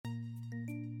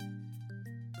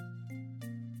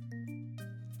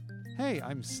Hey,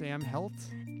 I'm Sam Helt.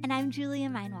 And I'm Julia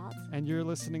Meinwald. And you're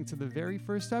listening to the very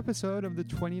first episode of the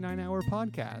 29-Hour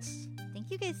Podcast. Thank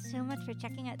you guys so much for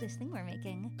checking out this thing we're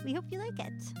making. We hope you like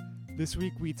it. This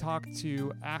week we talked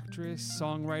to actress,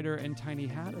 songwriter, and tiny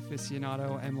hat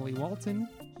aficionado Emily Walton.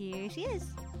 Here she is.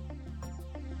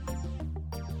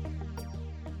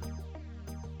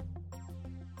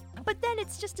 But then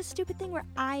it's just a stupid thing where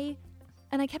I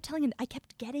kept telling him, I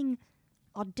kept getting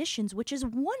auditions, which is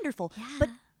wonderful. Yeah. But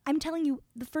I'm telling you,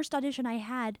 the first audition I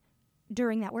had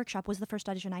during that workshop was the first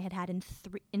audition I had in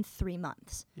 3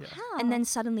 months. Yeah. How? And then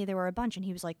suddenly there were a bunch, and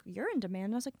he was like, "You're in demand."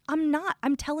 And I was like, "I'm not.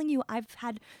 I'm telling you, I've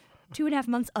had 2.5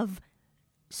 months of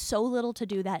so little to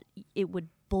do that it would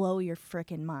blow your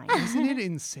frickin' mind." Isn't it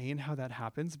insane how that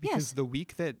happens? Because Yes. the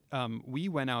week that we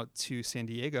went out to San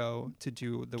Diego to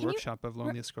do the Can you workshop of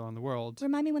Loneliest Girl in the World,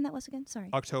 Remind me when that was again? Sorry.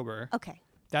 October, Okay.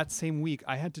 that same week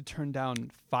I had to turn down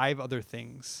 5 other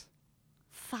things.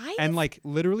 5? And like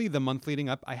literally the month leading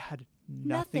up, I had nothing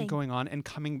Nothing. going on, and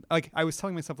coming, like I was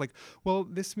telling myself like, well,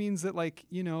 this means that like,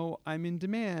 you know, I'm in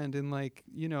demand and like,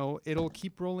 you know, it'll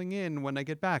keep rolling in when I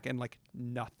get back, and like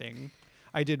nothing.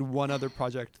 I did one other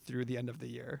project through the end of the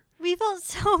year. We felt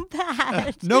so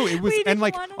bad. No, it was, We and didn't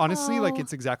like wanna- honestly, like Oh.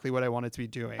 it's exactly what I wanted to be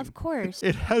doing. Of course.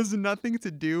 It has nothing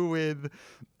to do with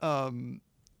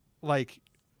like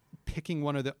picking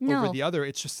one or the over No. the other.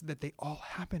 It's just that they all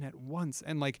happen at once,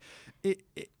 and like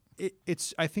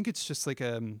it's I think it's just like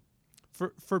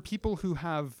for people who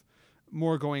have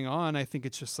more going on, I think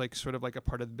it's just like sort of like a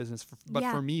part of the business. But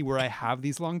Yeah. for me, where I have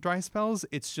these long dry spells,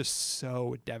 it's just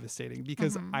so devastating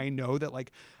because I know that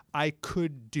like I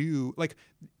could do, like,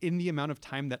 in the amount of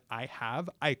time that I have,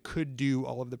 I could do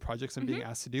all of the projects I'm being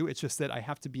asked to do. It's just that I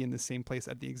have to be in the same place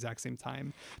at the exact same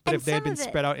time. But And if they had some been of it-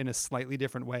 spread out in a slightly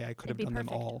different way, I could have It'd be done them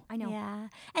perfect. all. I know. Yeah.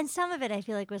 And some of it I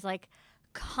feel like was like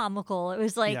comical. It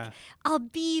was like, Yeah. I'll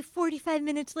be 45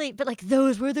 minutes late, but like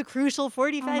those were the crucial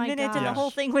 45 my minutes and the gosh.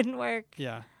 whole thing wouldn't work.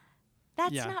 Yeah.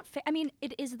 That's Yeah. not fair. I mean,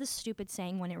 it is the stupid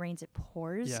saying, when it rains, it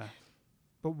pours. Yeah.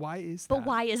 But why is that? But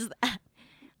why is that?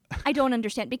 I don't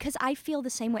understand, because I feel the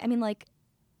same way. I mean, like,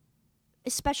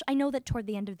 especially, I know that toward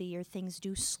the end of the year, things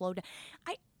do slow down.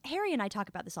 Harry and I talk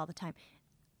about this all the time,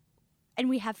 and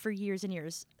we have for years and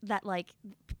years, that like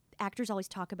actors always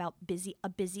talk about a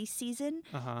busy season,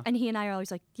 Uh-huh. and he and I are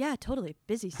always like, yeah, totally,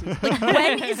 busy season. Like,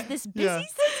 when is this busy Yeah.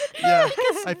 season? Yeah.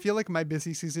 I feel like my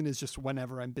busy season is just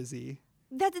whenever I'm busy.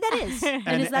 That is.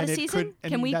 And is that a it season?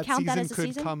 Could, Can we that count that season as a could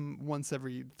season? come once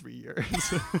every 3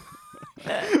 years.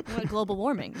 Well, global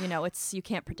warming, you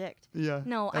can't predict. Yeah.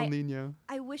 No, El Nino.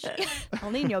 I wish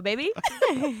El Nino, baby.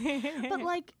 But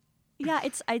like, yeah,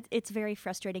 it's very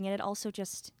frustrating, and it also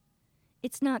just,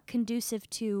 it's not conducive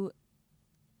to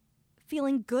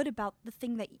feeling good about the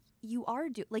thing that you are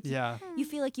doing. Like, Yeah. you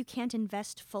feel like you can't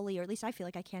invest fully, or at least I feel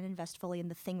like I can't invest fully in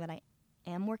the thing that I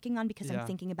am working on, because Yeah. I'm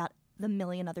thinking about the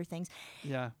million other things.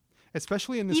 Yeah.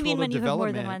 Especially in this You mean world when of you have more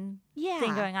development. than one Yeah.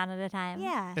 thing going on at a time?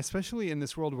 Yeah. Especially in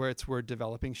this world where we're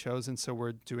developing shows, and so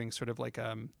we're doing sort of like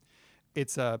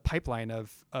it's a pipeline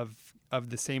of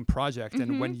the same project,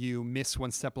 and when you miss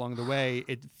one step along the way,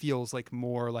 it feels like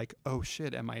more like, oh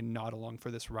shit, am I not along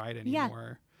for this ride Yeah.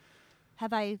 anymore?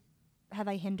 Have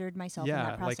I hindered myself in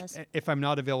that process? Like if I'm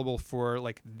not available for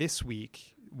like this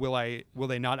week, will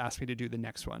they not ask me to do the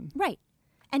next one? Right.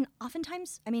 And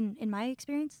oftentimes, I mean, in my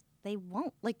experience, they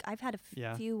won't. Like, I've had a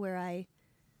Yeah. few where I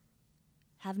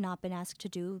have not been asked to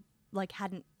do, like,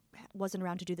 wasn't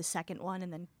around to do the second one,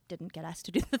 and then didn't get asked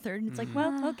to do the third. And it's like,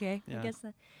 well, okay, Yeah. I guess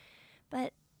that.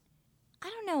 But I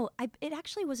don't know. It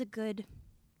actually was a good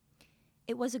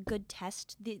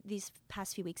test, these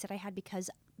past few weeks that I had, because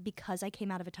I came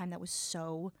out of a time that was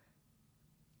so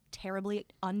terribly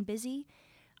unbusy.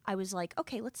 I was like,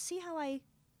 okay, let's see how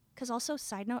because also,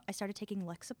 side note, I started taking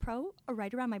Lexapro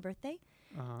right around my birthday.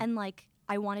 Uh-huh. And like,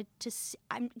 I wanted to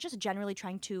I'm just generally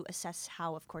trying to assess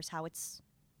how it's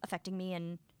affecting me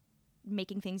and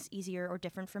making things easier or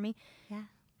different for me. Yeah.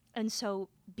 And so,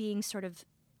 being sort of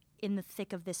in the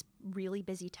thick of this really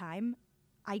busy time,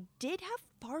 I did have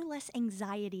far less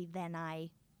anxiety than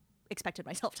I expected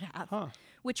myself to have, Huh.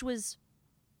 which was,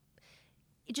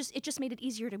 it just made it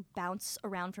easier to bounce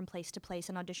around from place to place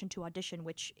and audition to audition,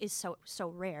 which is so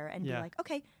rare, and Yeah. be like,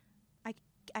 okay,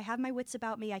 I have my wits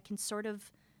about me. I can sort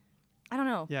of, I don't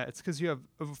know. Yeah, it's because you have,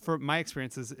 for my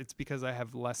experiences, it's because I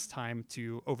have less time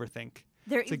to overthink,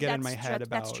 There, to get in my that's head true.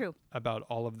 That's true. about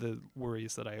all of the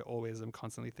worries that I always am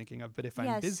constantly thinking of. But if I'm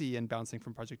Yes. busy and bouncing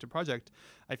from project to project,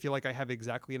 I feel like I have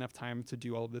exactly enough time to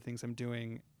do all of the things I'm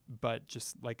doing, but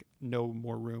just like no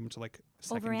more room to like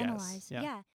second Overanalyze. guess.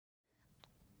 Yeah.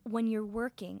 When you're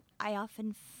working, I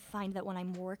often find that when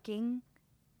I'm working,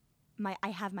 I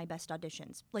have my best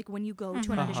auditions. Like when you go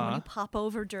to an audition, when you pop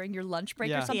over during your lunch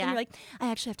break or something, Yeah. you're like, I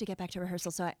actually have to get back to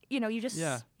rehearsal. So you just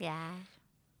Yeah.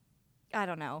 I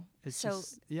don't know. It's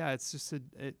just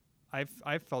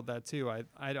I've felt that too.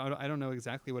 I don't know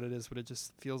exactly what it is, but it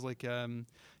just feels like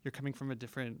you're coming from a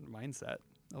different mindset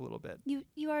a little bit.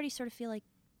 you already sort of feel like,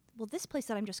 well, this place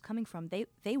that I'm just coming from,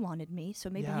 they wanted me, so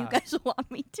maybe Yeah. you guys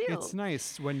want me too. It's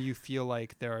nice when you feel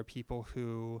like there are people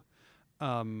who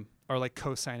are like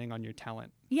co-signing on your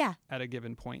talent Yeah. at a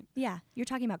given point. Yeah. You're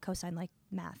talking about cosine like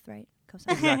math, right?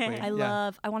 Cosine. Exactly.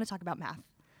 I want to talk about math.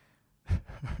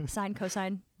 Sine,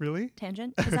 cosine, Really?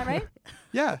 tangent. Is that right?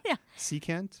 Yeah. Yeah.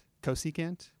 Secant,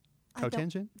 cosecant, I don't-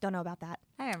 cotangent. Don't know about that.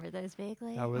 I remember those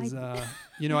vaguely. I was I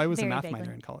was a Very math vaguely.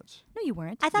 minor in college. No, you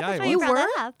weren't. I thought Yeah, that's I why you was. brought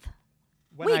You that up.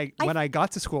 Wait, When I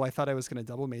got to school, I thought I was going to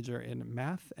double major in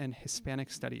math and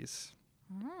Hispanic studies.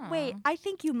 Wait, I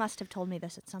think you must have told me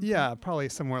this at some point. Yeah, probably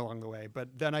somewhere along the way.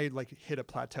 But then I like hit a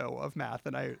plateau of math,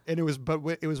 and it was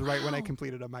right when I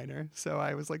completed a minor. So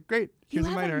I was like, great, You here's a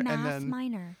have minor, a math and then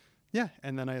minor.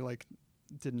 and then I like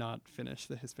did not finish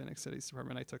the Hispanic studies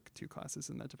department. I took 2 classes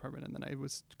in that department, and then I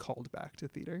was called back to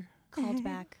theater. Called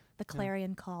back. The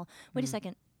clarion call. Wait a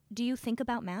second. Do you think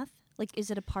about math? Like,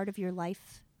 is it a part of your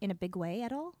life in a big way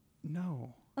at all?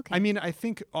 No. Okay. I mean, I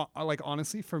think like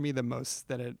honestly, for me, the most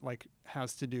that it like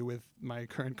has to do with my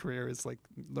current career is like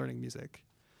learning music.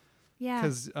 Yeah.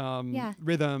 Because Yeah.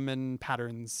 rhythm and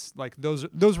patterns, like those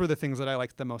were the things that I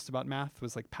liked the most about math,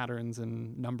 was like patterns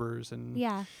and numbers and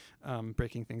Yeah.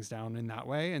 breaking things down in that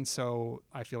way. And so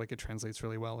I feel like it translates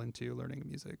really well into learning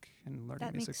music and learning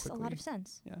That music makes quickly. a lot of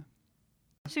sense. Yeah.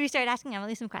 Should we start asking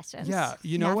Emily some questions? Yeah.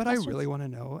 You know Math what questions? I really want to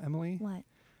know, Emily? What?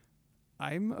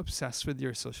 I'm obsessed with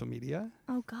your social media.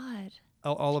 Oh, God.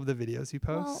 All of the videos you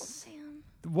Well, post. Sam.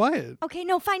 What? Okay,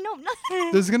 no, fine, no,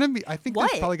 nothing. There's gonna be. I think What?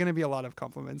 there's probably gonna be a lot of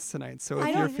compliments tonight. So I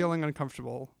if you're don't- feeling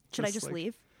uncomfortable, Should I just like,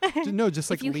 leave? No,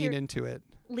 just like If you lean hear- into it.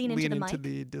 Lean into the mic?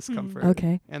 the discomfort.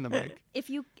 Okay. And the mic.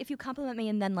 If you compliment me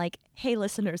and then like, hey,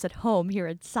 listeners at home, hear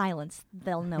in silence,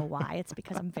 they'll know why. It's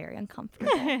because I'm very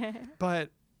uncomfortable. But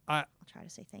I'll try to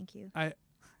say thank you.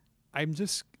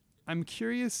 I'm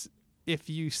curious if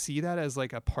you see that as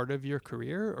like a part of your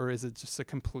career, or is it just a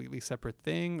completely separate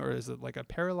thing, or is it like a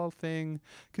parallel thing?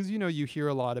 Because you hear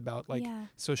a lot about like Yeah.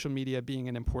 social media being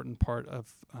an important part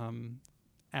of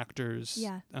actors'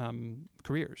 Yeah.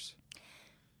 careers.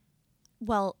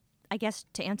 Well, I guess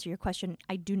to answer your question,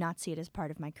 I do not see it as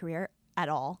part of my career at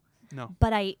all. No.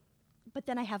 But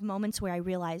then I have moments where I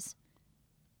realize,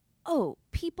 oh,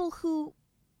 people who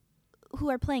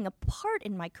are playing a part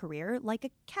in my career, like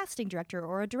a casting director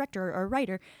or a director or a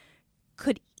writer,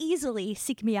 could easily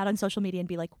seek me out on social media and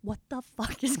be like, what the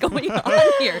fuck is going on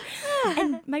here?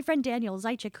 And my friend Daniel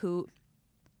Zychik, who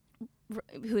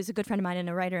is a good friend of mine and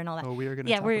a writer and all that. Oh, we are going to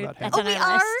Yeah, talk we're- about him. that's Oh, on we our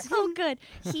are? list. Oh, good.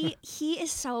 He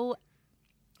is so...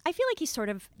 I feel like he sort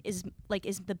of is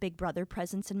the big brother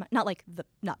presence in my... Not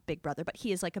big brother, but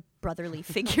he is like a brotherly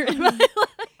figure in my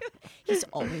life. He's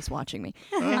always watching me.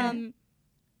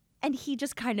 And he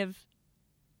just kind of...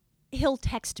 He'll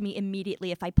text me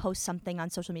immediately if I post something on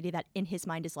social media that in his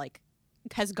mind is like,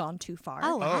 has gone too far.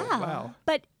 Oh, wow. Oh, wow.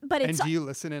 But And it's... do you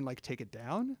listen and like take it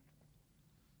down?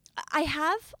 I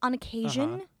have on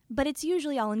occasion, Uh-huh. but it's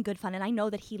usually all in good fun. And I know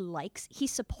that he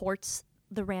supports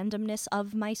the randomness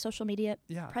of my social media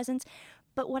Yeah. presence.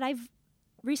 But what I've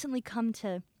recently come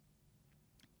to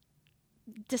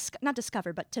not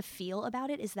discover, but to feel about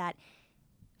it is that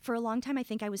for a long time, I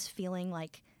think I was feeling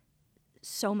like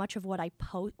so much of what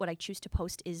I choose to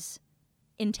post is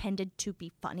intended to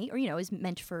be funny or, is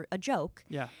meant for a joke.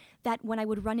 Yeah. That when I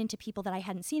would run into people that I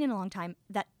hadn't seen in a long time,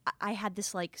 that I had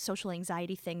this like social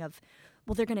anxiety thing of,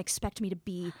 well, they're going to expect me to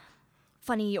be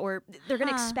funny, or they're going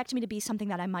to expect me to be something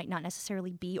that I might not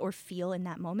necessarily be or feel in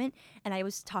that moment. And I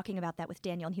was talking about that with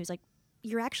Daniel, and he was like,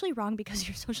 you're actually wrong, because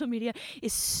your social media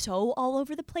is so all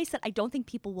over the place that I don't think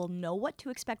people will know what to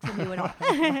expect from you at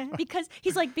all. Because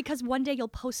he's like, because one day you'll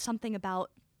post something about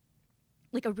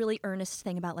like a really earnest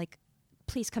thing about like,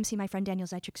 please come see my friend Daniel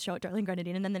Zychik's show at Darling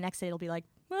Grenadine. And then the next day it'll be like,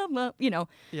 well,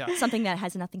 Yeah. something that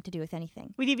has nothing to do with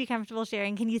anything. Would you be comfortable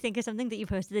sharing? Can you think of something that you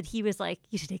posted that he was like,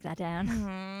 you should take that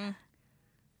down?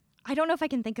 I don't know if I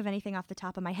can think of anything off the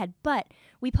top of my head, but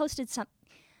we posted some.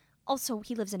 Also,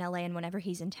 he lives in LA, and whenever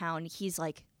he's in town, he's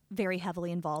like very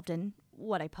heavily involved in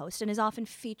what I post and is often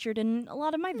featured in a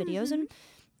lot of my videos.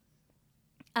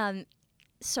 And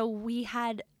so we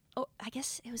had, I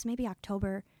guess it was maybe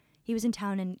October. He was in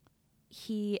town, and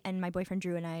he and my boyfriend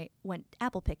Drew and I went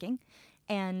apple picking,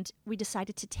 and we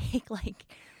decided to take like,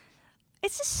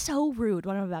 it's just so rude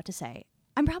what I'm about to say.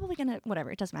 I'm probably gonna,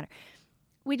 whatever, it doesn't matter.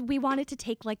 We wanted to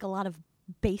take like a lot of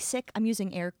basic, I'm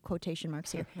using air quotation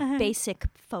marks here, basic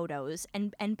photos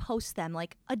and post them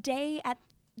like a day at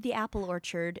the apple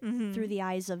orchard through the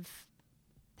eyes of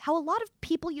how a lot of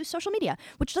people use social media,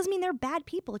 which doesn't mean they're bad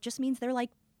people. It just means they're like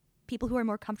people who are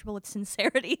more comfortable with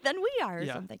sincerity than we are or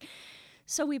something.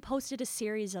 So we posted a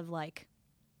series of like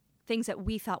things that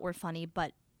we thought were funny,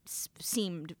 but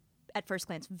seemed at first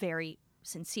glance very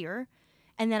sincere.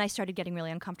 And then I started getting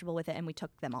really uncomfortable with it, and we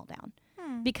took them all down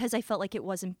because I felt like it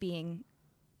wasn't being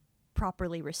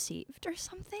properly received or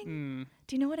something.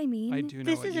 Do you know what I mean? I do know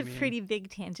This what is you a mean. pretty big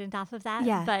tangent off of that.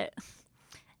 Yeah. But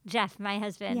Jeff, my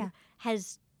husband,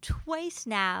 has twice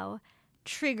now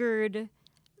triggered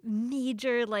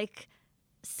major like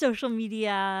social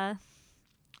media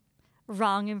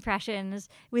wrong impressions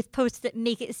with posts that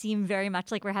make it seem very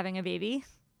much like we're having a baby.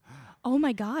 Oh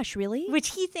my gosh, really? Which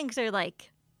he thinks are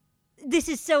like, this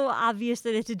is so obvious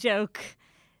that it's a joke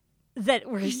that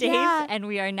we're safe and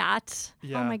we are not.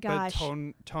 Yeah, oh my gosh.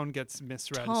 But tone gets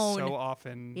misread Tone. so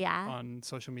often on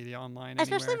social media, online,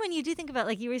 Especially anywhere. when you do think about,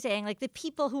 like you were saying, like the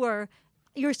people who are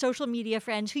your social media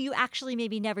friends who you actually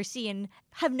maybe never see and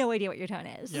have no idea what your tone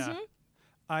is. Yeah.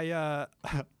 I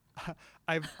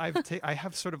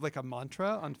have sort of like a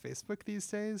mantra on Facebook these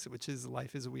days, which is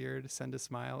life is weird, send a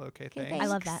smile, okay, thanks. I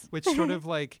love that. Which sort of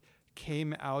like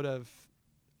came out of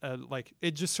like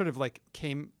it just sort of like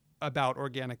came about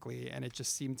organically, and it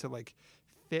just seemed to like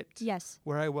fit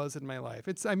where I was in my life.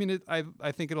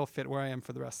 I think it'll fit where I am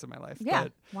for the rest of my life. Yeah,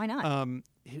 but, why not?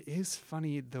 it is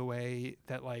funny the way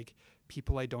that like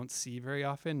people I don't see very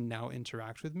often now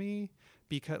interact with me,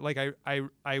 because like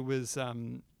I was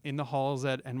in the halls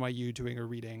at NYU doing a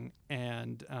reading,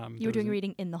 and you were doing a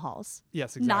reading in the halls.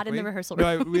 Yes, exactly. Not in the rehearsal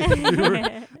room.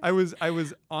 No, I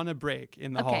was on a break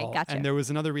in the hall, gotcha. and there was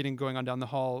another reading going on down the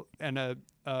hall, and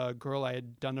a girl I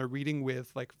had done a reading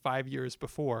with like 5 years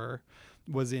before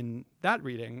was in that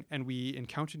reading, and we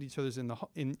encountered each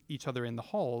other in the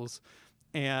halls,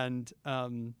 and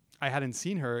I hadn't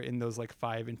seen her in those like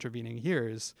 5 intervening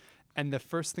years. And the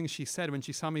first thing she said when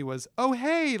she saw me was, "Oh,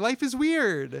 hey, life is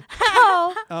weird."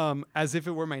 As if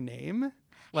it were my name.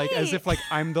 Like, as if like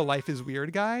I'm the life is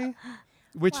weird guy,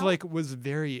 which like was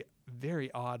very, very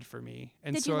odd for me.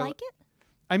 And Did so, you like it?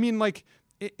 I mean, like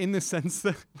in the sense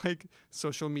that like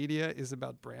social media is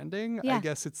about branding, I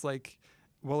guess it's like,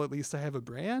 well, at least I have a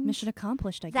brand. Mission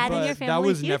accomplished, I guess. That but and your that family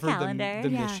was feud never calendar. the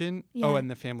Yeah. mission. Yeah. Oh,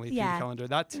 and the family feud Yeah. calendar.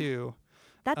 That too.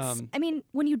 That's, I mean,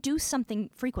 when you do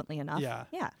something frequently enough. Yeah.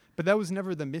 Yeah. But that was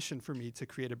never the mission for me to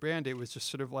create a brand. It was just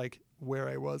sort of like where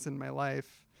I was in my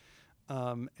life.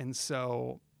 And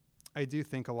so I do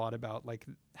think a lot about like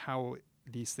how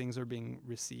these things are being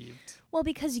received. Well,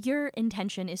 because your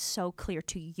intention is so clear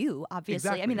to you, obviously.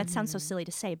 I mean, Exactly. that sounds so silly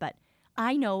to say, but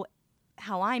I know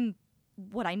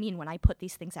what I mean when I put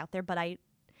these things out there. But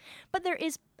there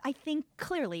is, I think,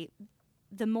 clearly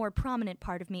the more prominent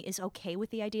part of me is okay with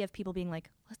the idea of people being like,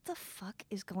 what the fuck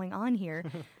is going on here?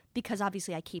 Because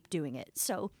obviously I keep doing it.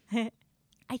 So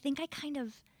I think I kind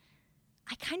of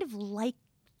like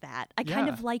that. I kind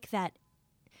of like that.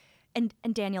 And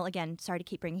Daniel, again, sorry to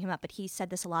keep bringing him up, but he said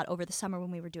this a lot over the summer when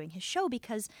we were doing his show,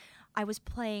 because I was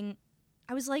playing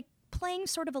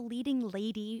sort of a leading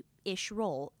lady-ish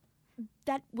role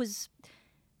that was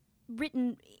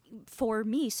written for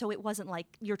me, so it wasn't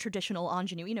like your traditional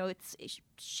ingenue. You know,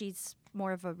 she's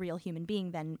more of a real human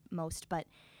being than most, but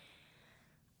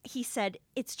he said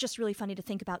it's just really funny to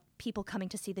think about people coming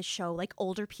to see the show, like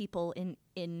older people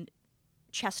in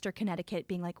Chester, Connecticut,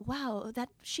 being like, wow,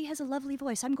 she has a lovely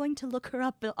voice. I'm going to look her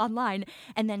up online,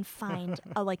 and then find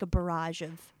a barrage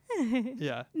of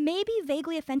maybe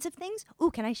vaguely offensive things.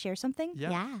 Ooh, can I share something?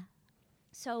 Yeah.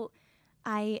 So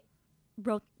I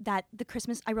wrote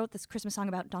this Christmas song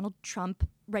about Donald Trump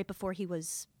right before he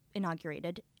was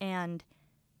inaugurated, and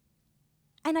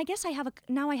I guess I have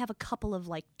a couple of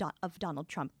of Donald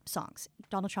Trump songs,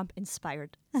 Donald Trump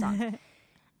inspired songs.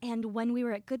 And when we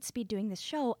were at Goodspeed doing this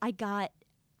show, I got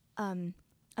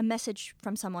a message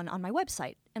from someone on my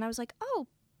website, and I was like, oh,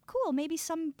 cool, maybe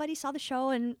somebody saw the show,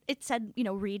 and it said,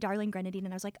 read Darlene Grenadine,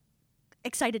 and I was like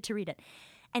excited to read it.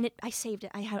 And I saved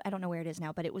it. I don't know where it is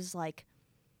now, but it was like,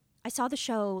 I saw the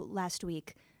show last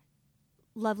week.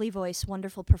 Lovely voice,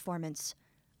 wonderful performance.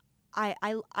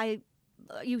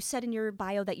 You said in your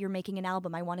bio that you're making an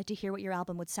album. I wanted to hear what your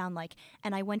album would sound like.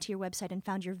 And I went to your website and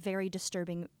found your very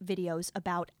disturbing videos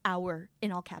about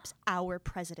in all caps, our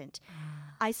president.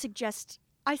 I suggest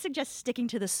sticking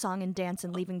to the song and dance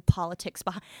and leaving politics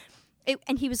behind.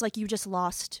 And he was like, you just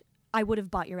lost, I would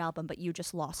have bought your album, but you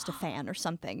just lost a fan or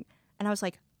something. And I was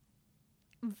like,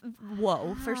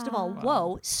 whoa, first of all,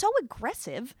 whoa, so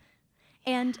aggressive.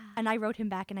 And I wrote him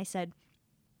back and I said,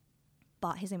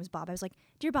 Bob. His name was Bob. I was like,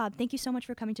 "Dear Bob, thank you so much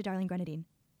for coming to Darling Grenadine.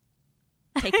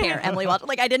 Take care, Emily Walton."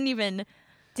 Like, I didn't engage.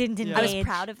 I was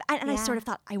proud of, and I sort of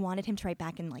thought I wanted him to write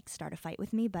back and like start a fight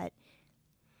with me, but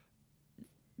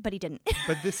he didn't.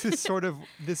 But this is sort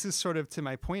of to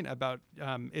my point about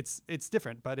it's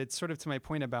different, but it's sort of to my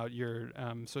point about your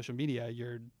social media,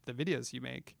 the videos you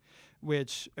make,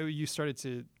 which you started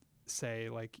to say,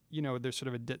 like, you know, there's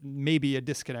sort of maybe a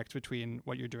disconnect between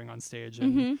what you're doing on stage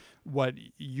and what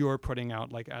you're putting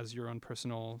out, like, as your own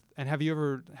personal. And have you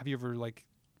ever like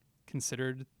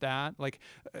considered that? Like,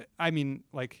 I mean,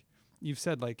 like you've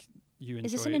said, like, you enjoy.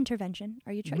 Is this an intervention?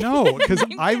 Are you trying? No, because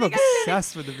I'm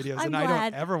obsessed with the videos, and glad. I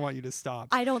don't ever want you to stop.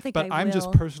 I don't think, but I I'm will.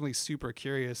 just personally super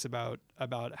curious about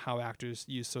how actors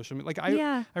use social media. Like,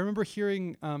 I remember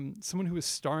hearing someone who was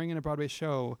starring in a Broadway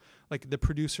show, like, the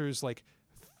producers like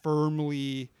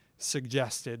firmly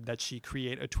suggested that she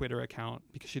create a Twitter account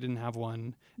because she didn't have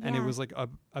one, and it was like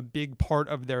a big part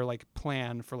of their like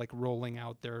plan for like rolling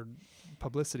out their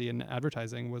publicity and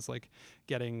advertising was like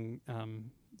getting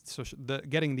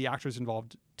getting the actors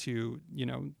involved to, you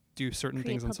know, do certain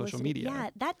things on social media. Yeah,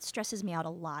 that stresses me out a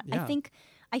lot. Yeah.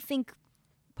 I think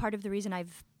part of the reason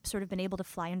I've sort of been able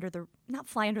to not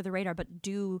fly under the radar, but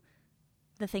do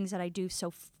the things that I do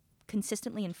so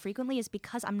consistently and frequently is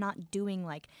because I'm not doing,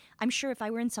 like, I'm sure if I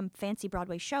were in some fancy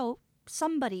Broadway show,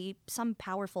 some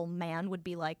powerful man would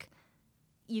be like,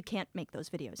 you can't make those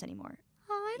videos anymore.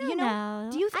 Oh, I don't know.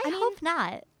 Do you? I hope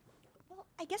not. Well,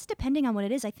 I guess depending on what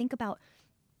it is, I think about.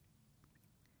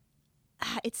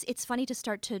 It's funny to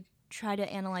start to try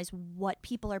to analyze what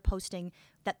people are posting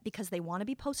that because they want to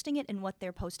be posting it and what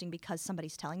they're posting because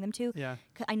somebody's telling them to. Yeah.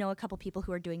 I know a couple people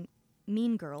who are doing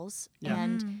Mean Girls, Yeah.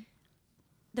 and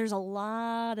there's a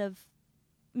lot of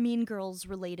Mean Girls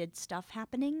related stuff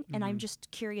happening, and I'm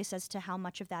just curious as to how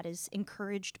much of that is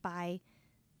encouraged by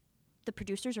the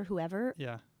producers or whoever.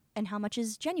 Yeah. And how much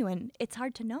is genuine. It's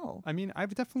hard to know. I mean,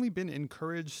 I've definitely been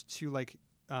encouraged to like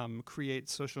create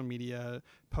social media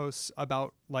posts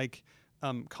about like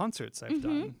concerts I've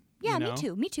done. Yeah, you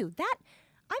know? me too. That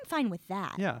I'm fine with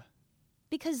that. Yeah.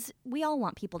 Because we all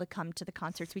want people to come to the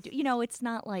concerts we do. You know, it's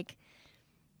not like,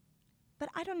 but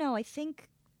I don't know. I think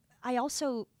I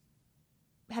also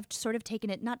have sort of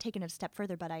not taken it a step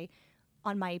further, but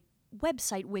on my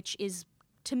website, which is,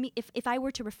 to me, if I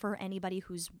were to refer anybody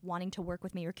who's wanting to work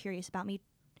with me or curious about me,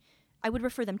 I would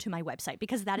refer them to my website,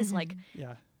 because that is like,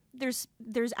 there's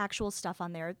actual stuff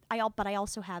on there. But I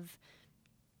also have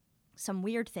some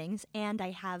weird things, and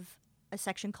I have a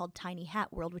section called Tiny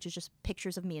Hat World, which is just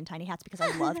pictures of me in tiny hats because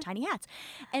I love tiny hats.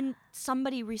 And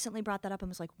somebody recently brought that up and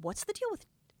was like, what's the deal with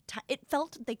it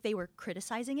felt like they were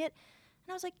criticizing it.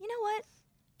 And I was like, you know what?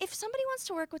 If somebody wants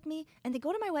to work with me and they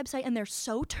go to my website and they're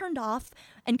so turned off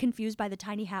and confused by the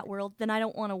tiny hat world, then I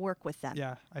don't want to work with them.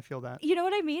 Yeah, I feel that. You know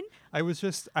what I mean? I was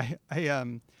just,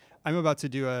 I'm about to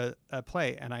do a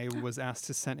play, and I was asked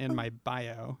to send in my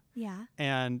bio. Yeah.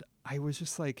 And I was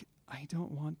just like, I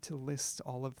don't want to list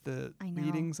all of the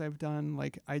readings I've done.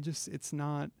 Like, it's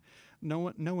not, no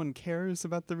one cares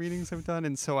about the readings I've done.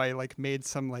 And so I like made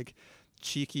some like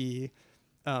cheeky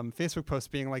Facebook post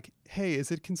being like, hey,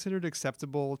 is it considered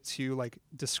acceptable to like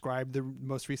describe the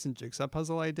most recent jigsaw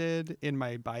puzzle I did in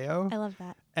my bio? I love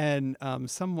that. And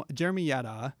Jeremy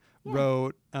Yada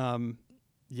wrote,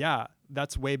 yeah,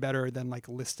 that's way better than like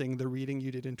listing the reading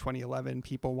you did in 2011.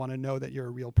 People want to know that you're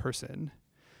a real person.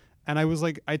 And I was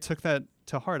like, I took that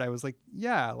to heart. I was like,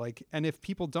 yeah, like, and if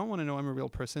people don't want to know I'm a real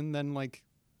person, then like,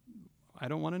 I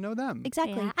don't want to know them.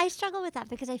 Exactly. Yeah, I struggle with that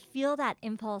because I feel that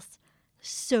impulse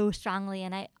so strongly,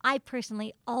 and I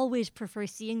personally always prefer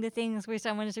seeing the things where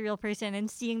someone is a real person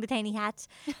and seeing the tiny hats.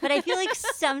 But I feel like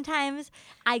sometimes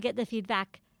I get the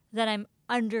feedback that I'm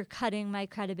undercutting my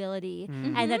credibility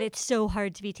and that it's so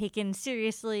hard to be taken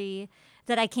seriously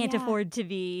that I can't afford to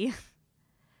be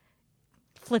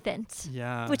flippant.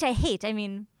 Yeah. Which I hate. I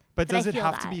mean, but does it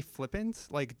have that. to be flippant?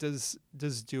 Like, does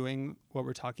doing what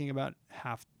we're talking about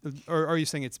have, or are you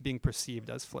saying it's being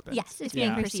perceived as flippant? Yes, it's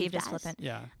being perceived as as flippant.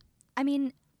 Yeah. I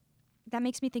mean, that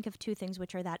makes me think of two things,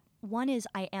 which are that one is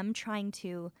I am trying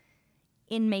to,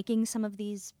 in making some of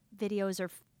these videos, or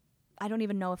I don't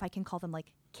even know if I can call them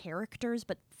like characters,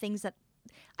 but things that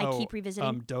I keep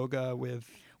revisiting. Doga with.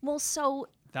 Well, so.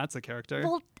 That's a character.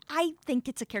 Well, I think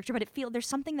it's a character, but there's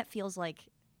something that feels like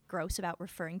gross about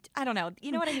referring to, I don't know.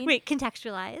 You know what I mean? Wait,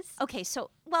 contextualize. Okay,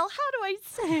 so, well, how do I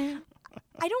say?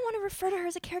 I don't want to refer to her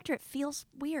as a character. It feels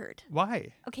weird.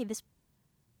 Why? Okay, this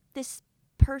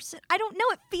person, I don't know,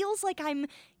 it feels like I'm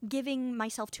giving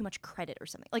myself too much credit or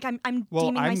something. Like I'm deeming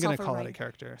myself I'm going to call it a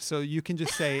character. So you can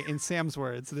just say, in Sam's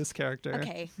words, this character.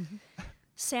 Okay.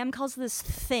 Sam calls this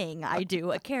thing I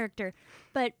do a character,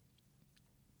 but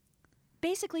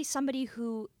basically somebody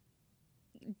who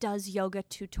does yoga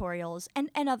tutorials and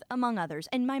among others.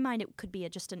 In my mind, it could be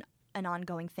just an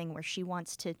ongoing thing where she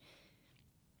wants to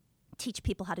teach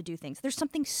people how to do things. There's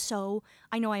something so,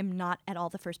 I know I'm not at all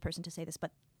the first person to say this,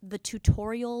 but the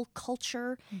tutorial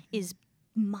culture is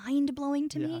mind-blowing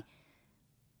to me.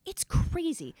 It's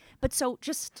crazy. But so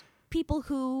just people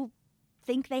who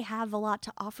think they have a lot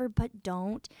to offer but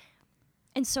don't.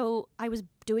 And so I was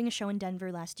doing a show in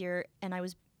Denver last year, and I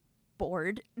was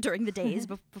bored during the days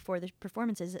before the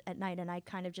performances at night, and I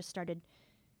kind of just started,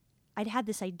 I'd had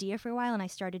this idea for a while, and I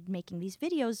started making these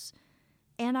videos,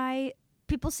 and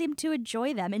people seemed to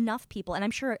enjoy them, enough people, and I'm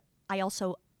sure I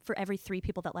also, for every 3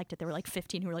 people that liked it, there were like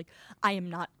 15 who were like, I am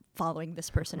not following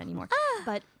this person anymore.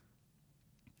 But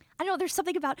I don't know, there's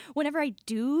something about whenever I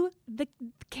do the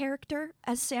character,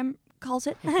 as Sam calls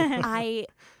it, I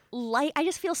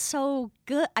just feel so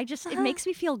good. It makes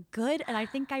me feel good, and I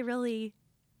think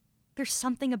there's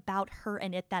something about her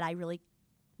and it that I really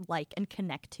like and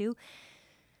connect to.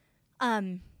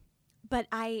 But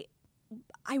I'm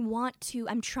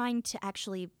trying to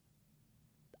actually,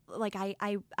 like,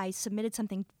 I submitted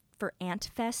something for Ant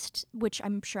Fest, which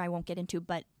I'm sure I won't get into,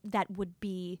 but that would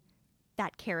be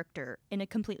that character in a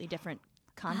completely different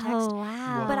context. Oh,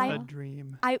 wow. What a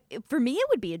dream. For me, it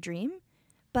would be a dream,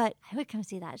 but I would come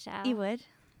see that show. you would.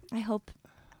 I hope.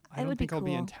 I don't think I'll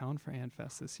be in town for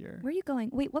AntFest this year. Where are you going?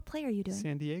 Wait, what play are you doing?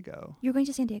 San Diego. You're going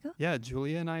to San Diego? Yeah,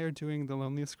 Julia and I are doing The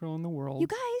Loneliest Girl in the World. You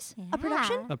guys? A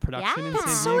production? A production in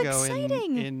That's San Diego so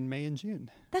exciting. in May and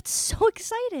June. That's so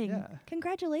exciting. Yeah.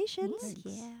 Congratulations. Thank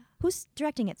you. Who's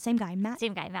directing it? Same guy, Matt?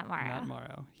 Same guy, Matt Morrow. Matt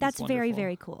Morrow. He's That's very, wonderful.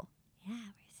 very cool. Yeah,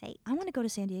 we're safe. I want to go to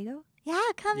San Diego. Yeah,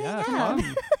 come Yeah, hang out. come.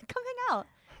 Come hang out.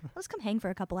 Let's come hang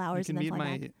for a couple You hours can and then meet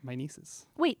fly back. my nieces.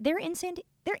 Wait, they're in San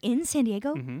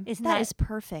Diego? Mm-hmm. Isn't That is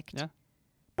perfect. Yeah.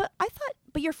 But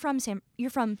you're from San I'm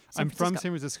Francisco. from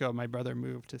San Francisco. My brother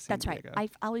moved to San That's Diego. right.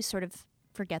 I always sort of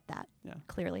forget that, Yeah.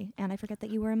 clearly. And I forget that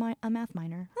you were a math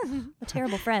minor. A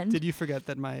terrible friend. Did you forget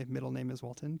that my middle name is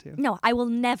Walton, too? No, I will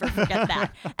never forget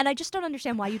that. And I just don't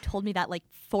understand why you told me that like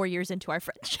 4 years into our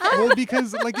friendship. Well,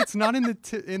 because like it's not in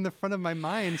the front of my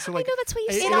mind. So like I know that's what you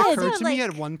it said. occurred to me like-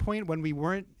 at one point when we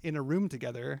weren't in a room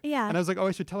together. Yeah. And I was like, oh,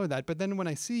 I should tell her that. But then when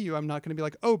I see you, I'm not going to be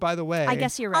like, oh, by the way. I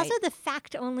guess you're right. Also, the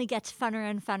fact only gets funner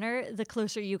and funner the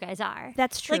closer you guys are.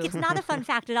 That's true. Like, it's not a fun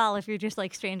fact at all if you're just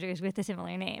like strangers with a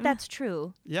similar name. That's true.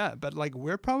 Yeah, but like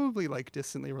we're probably like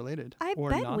distantly related. I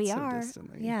or bet not we so are.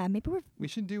 Distantly. Yeah, maybe we're We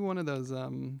should do one of those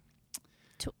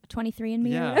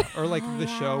 23andMe. yeah, or like the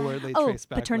show where they Oh, trace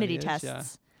back paternity lineage. tests. Yeah.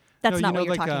 That's No, not you know, what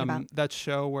you're like, talking about. that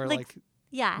show where Like, like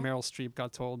yeah. Meryl Streep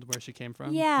got told where she came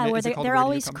from. Yeah, where Is it called they're Where Do You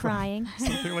always Come From? crying.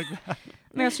 Something like that.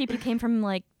 Meryl Streep, you came from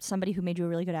like somebody who made you a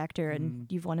really good actor,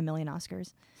 and you've won 1 million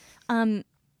Oscars.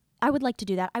 I would like to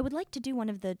do that. I would like to do one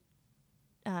of the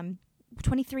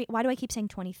 23. Why do I keep saying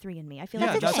 23andMe? I feel Yeah,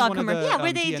 like I that's just saw a one of commercial. the, Yeah,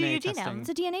 where they do DNA your genome. testing. It's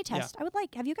a DNA test. I would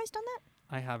like. Have you guys done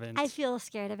that? I haven't. I feel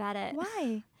scared about it.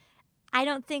 Why? I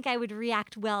don't think I would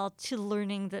react well to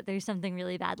learning that there's something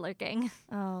really bad lurking.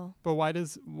 Oh, But what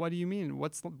do you mean?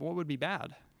 What would be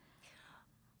bad?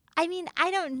 I mean,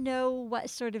 I don't know what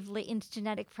sort of latent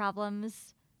genetic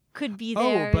problems could be Oh,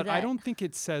 there. but I that- don't think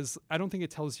it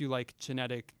tells you like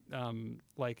genetic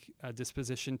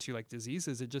disposition to like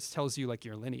diseases. It just tells you like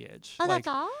your lineage. Oh, like,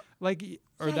 that's all? Like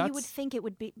or yeah. that's You would think it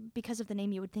would be because of the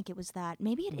name. You would think it was that.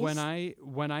 Maybe it is. when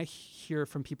I hear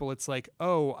from people, it's like,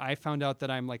 oh, I found out that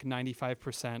I'm like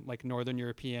 95% like Northern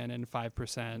European and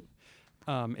 5%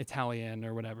 Italian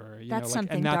or whatever. You That's know, like,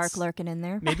 something and dark that's, lurking in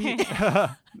there. Maybe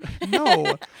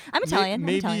no. I'm Italian.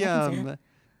 Maybe I'm Italian. I can say that.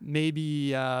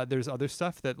 maybe there's other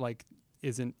stuff that like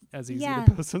isn't as easy Yeah.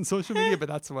 to post on social media, but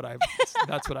that's what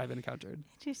I've encountered.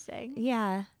 Interesting.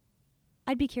 Yeah,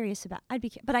 I'd be curious about.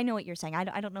 But I know what you're saying.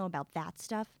 I don't know about that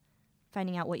stuff.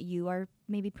 Finding out what you are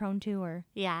maybe prone to, or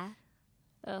Yeah.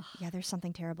 Ugh. yeah, there's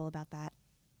something terrible about that.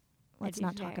 Let's I'd be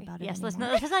not talk very- about it. Yes, anymore.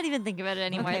 let's not even think about it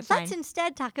anymore. Okay, Let's fine.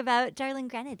 instead talk about Darling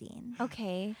Grenadine.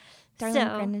 Okay, darling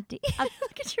So, Grenadine.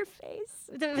 Look at your face.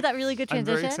 With that really good I'm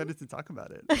transition. very excited to talk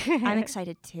about it. I'm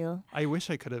excited too. I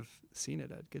wish I could have seen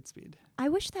it at Goodspeed. I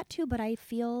wish that too, but I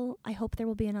hope there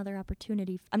will be another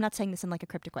opportunity. I'm not saying this in like a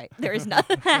cryptic way. There is not.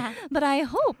 But I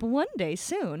hope one day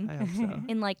soon, I hope so.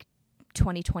 in like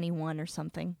 2021 or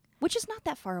something, which is not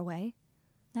that far away,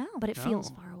 No. but it feels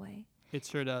No. far away. It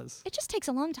sure does. It just takes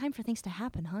a long time for things to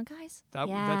happen, huh, guys? That's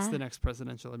Yeah. the next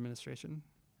presidential administration.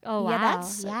 Oh, Yeah, wow.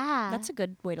 that's- yeah. That's a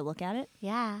good way to look at it.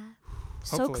 yeah.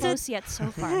 So Hopefully. close yet so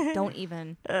far. Don't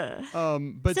even. But So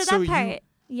so that part.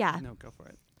 Yeah. no, go for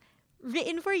it.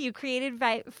 written for you, created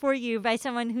for you by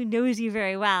someone who knows you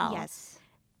very well. Yes.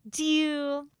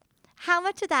 How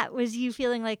much of that was you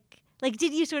feeling like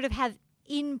did you sort of have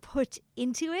input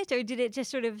into it, or did it just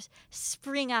sort of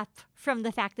spring up from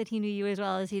the fact that he knew you as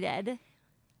well as he did?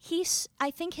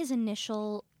 I think his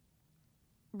initial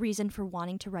reason for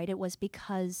wanting to write it was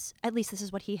because, at least this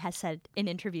is what he has said in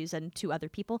interviews and to other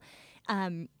people,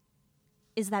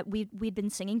 is that we'd been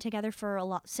singing together for a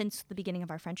lot since the beginning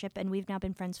of our friendship, and we've now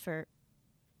been friends for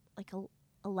like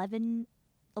 11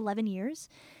 years.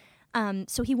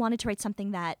 So he wanted to write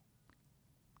something that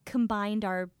combined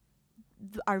our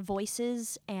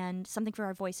voices, and something for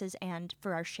our voices and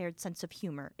for our shared sense of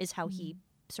humor is how he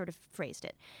sort of phrased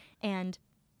it. And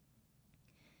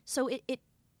so it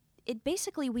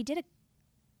basically, we did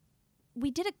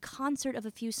a concert of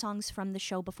a few songs from the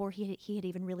show before he had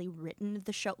even really written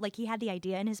the show. Like, he had the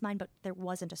idea in his mind, but there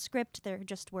wasn't a script. There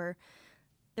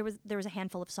was a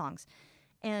handful of songs.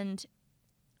 And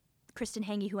Kristen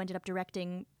Hange, who ended up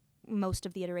directing most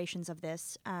of the iterations of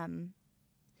this,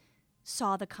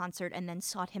 saw the concert and then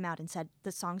sought him out and said,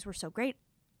 the songs were so great,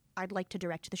 I'd like to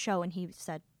direct the show. And he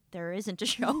said, there isn't a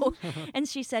show. And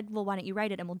she said, well, why don't you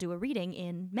write it and we'll do a reading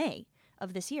in May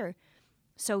of this year.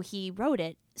 So he wrote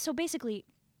it. So basically,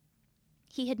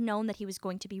 he had known that he was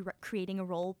going to be creating a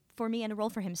role for me and a role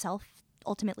for himself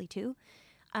ultimately too.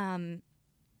 But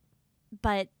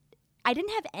I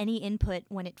didn't have any input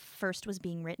when it first was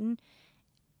being written.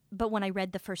 But when I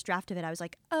read the first draft of it, I was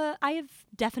like, I have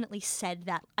definitely said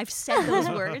that. I've said those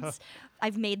words.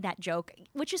 I've made that joke,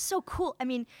 which is so cool. I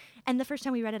mean, and the first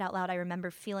time we read it out loud, I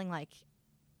remember feeling like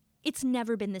it's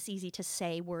never been this easy to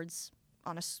say words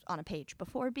on a page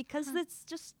before, because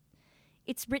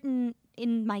it's written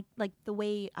in my, like, the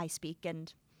way I speak,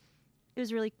 and it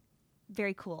was really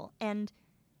very cool.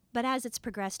 But as it's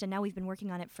progressed, and now we've been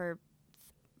working on it for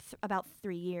about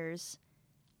 3 years,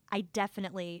 I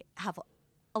definitely have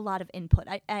a lot of input.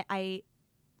 I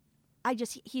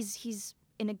just, he's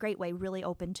in a great way really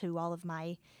open to all of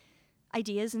my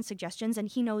ideas and suggestions, and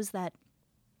he knows that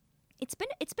it's been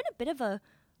a bit of a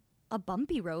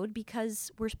bumpy road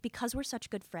because we're such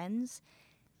good friends,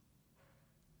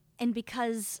 and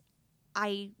because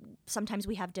sometimes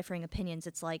we have differing opinions.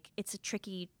 It's like, it's a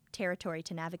tricky territory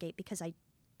to navigate because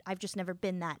I've just never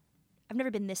been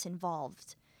this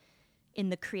involved in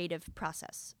the creative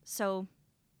process. So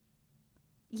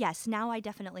yes, now I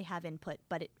definitely have input,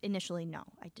 but initially, no,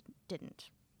 I didn't.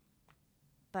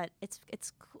 But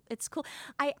it's cool.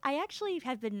 I actually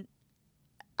have been,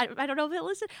 I don't know if he'll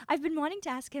listen, I've been wanting to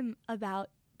ask him about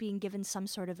being given some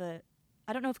sort of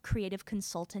I don't know if creative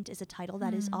consultant is a title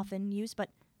that is often used, but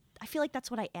I feel like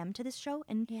that's what I am to this show,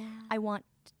 and I want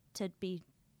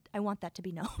that to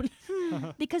be known.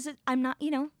 Because I'm not,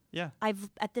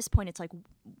 at this point, it's like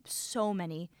so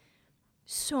many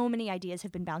ideas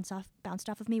have been bounced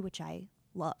off of me, which I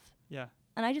love. Yeah.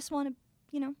 And I just want to,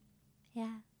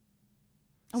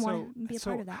 I want to be a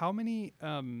part of that. So how many,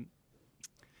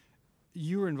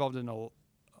 you were involved in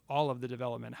all of the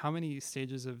development. How many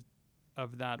stages of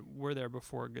that were there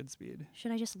before Goodspeed?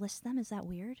 Should I just list them? Is that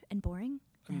weird and boring?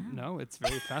 No, it's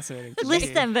very fascinating.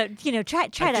 List them, but try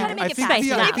to make it spice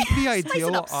it up. I think the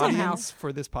ideal audience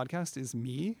for this podcast is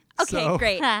me. Okay, so.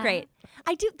 Great.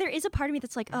 There is a part of me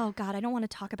that's like, oh God, I don't want to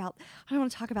talk about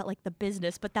like the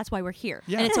business, but that's why we're here,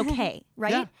 and it's okay,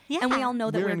 right? Yeah. And we all know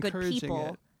that we're good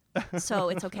people, so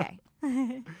it's okay.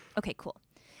 Okay, cool.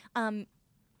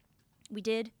 We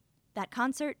did that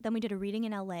concert, then we did a reading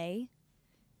in LA,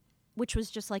 which was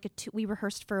just like we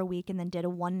rehearsed for a week and then did a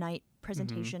one-night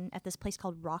presentation at this place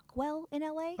called Rockwell in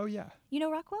LA. Oh yeah. You know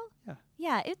Rockwell? Yeah.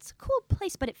 Yeah, it's a cool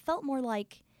place, but it felt more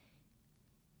like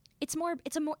it's more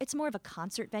of a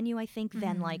concert venue, I think,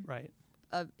 than like right.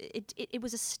 It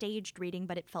was a staged reading,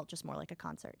 but it felt just more like a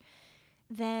concert.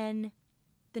 Then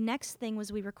the next thing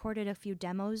was we recorded a few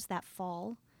demos that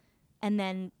fall, and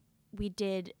then we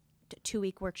did a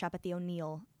 2-week workshop at the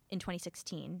O'Neill in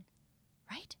 2016.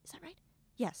 Right? Is that right?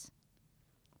 Yes.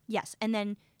 And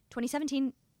then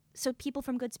 2017, so people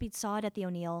from Goodspeed saw it at the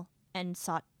O'Neill and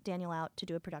sought Daniel out to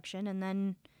do a production, and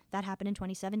then that happened in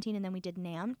 2017, and then we did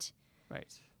NAMT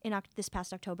in this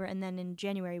past October, and then in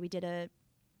January we did a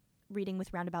reading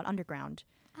with Roundabout Underground.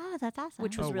 Oh, that's awesome.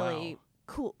 Which was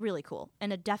cool, really cool,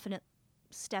 and a definite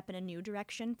step in a new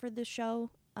direction for the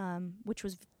show, which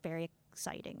was very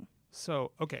exciting.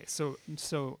 So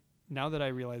now that I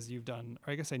realize you've done,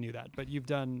 or I guess I knew that, but you've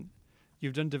done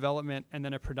development and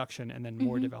then a production and then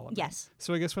more development. Yes.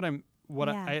 So I guess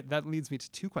that leads me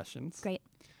to 2 questions. Great.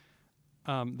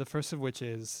 The first of which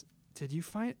is,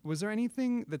 was there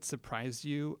anything that surprised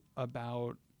you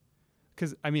about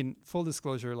because I mean, full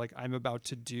disclosure, like I'm about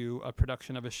to do a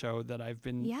production of a show that I've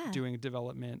been doing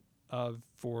development of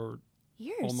for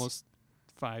almost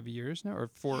 5 years now, or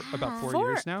about 4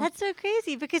 years now. That's so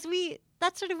crazy because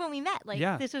that's sort of when we met. Like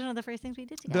this was one of the first things we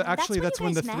did together. Actually, that's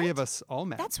when the three of us all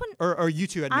met. That's when or you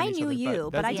two had met each knew other, you,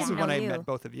 but I this didn't is when know I you. met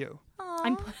both of you.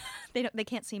 They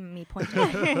can't see me pointing.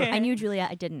 I knew Julia.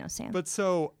 I didn't know Sam. But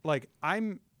so like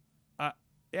I'm,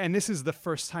 and this is the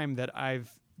first time that I've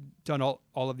done all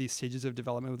of these stages of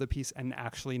development with a piece and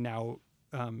actually now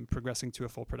progressing to a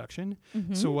full production.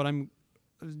 Mm-hmm. So what I'm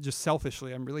just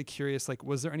selfishly, I'm really curious, like,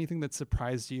 was there anything that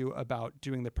surprised you about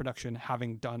doing the production,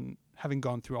 having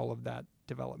gone through all of that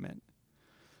development?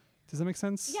 Does that make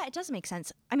sense? Yeah, it does make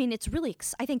sense. I mean, it's really,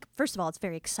 I think, first of all, it's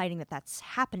very exciting that that's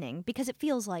happening because it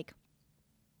feels like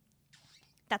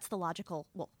that's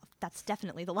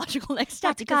definitely the logical next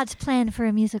step. That's God's plan for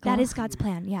a musical. That is God's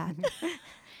plan, yeah.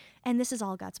 And this is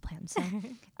all God's plan. So,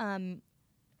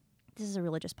 this is a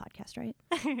religious podcast, right?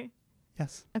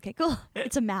 Yes. Okay, cool.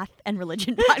 It's a math and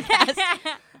religion podcast.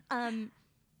 I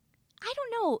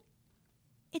don't know.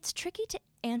 It's tricky to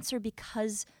answer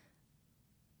because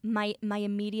my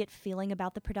immediate feeling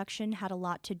about the production had a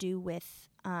lot to do with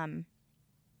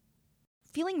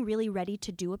feeling really ready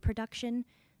to do a production,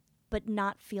 but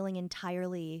not feeling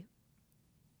entirely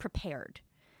prepared.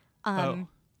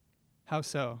 How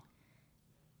so?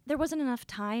 There wasn't enough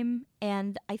time,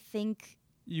 and I think...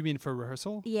 You mean for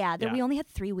rehearsal? Yeah, we only had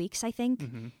 3 weeks, I think.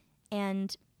 Mm-hmm.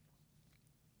 And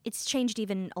it's changed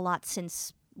even a lot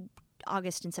since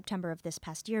August and September of this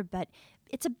past year, but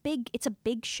it's a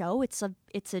big show. It's a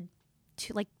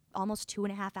almost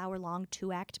 2.5 hour long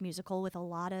 2-act musical with a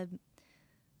lot of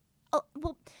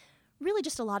really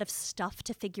just a lot of stuff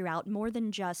to figure out, more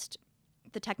than just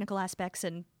the technical aspects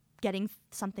and getting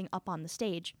something up on the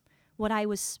stage. What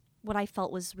I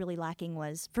felt was really lacking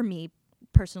was, for me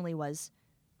personally, was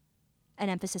an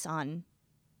emphasis on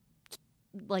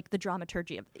like the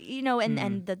dramaturgy of,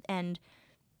 and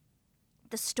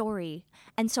the story.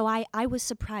 And so I was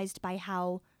surprised by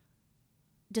how,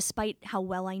 despite how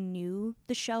well I knew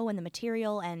the show and the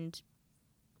material and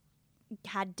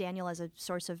had Daniel as a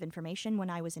source of information when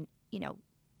I was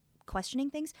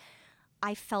questioning things,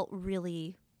 I felt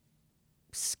really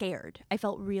scared. I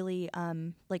felt really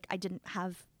like I didn't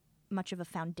have much of a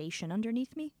foundation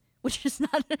underneath me, which is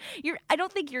not I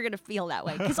don't think you're going to feel that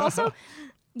way, because also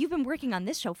you've been working on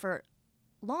this show for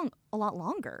a lot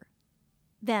longer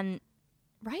than,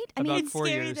 right? I mean, it's 4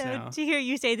 scary years though now. to hear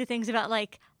you say the things about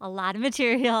like a lot of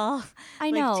material.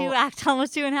 I know. 2 acts,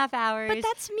 almost 2.5 hours. But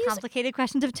that's music. Complicated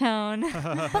questions of tone.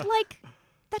 But like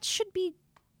that should be.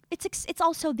 It's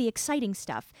also the exciting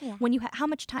stuff. Yeah. When you how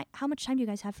much time do you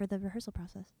guys have for the rehearsal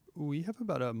process? We have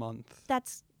about a month.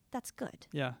 That's good.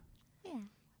 Yeah. Yeah.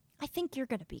 I think you're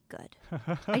gonna be good.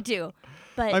 I do,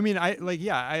 but I mean, I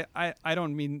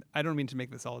don't mean to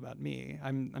make this all about me.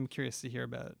 I'm curious to hear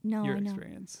about your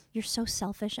experience. You're so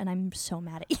selfish, and I'm so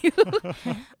mad at you.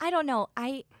 I don't know.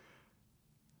 I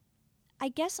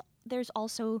guess there's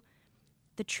also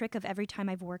the trick of every time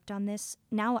I've worked on this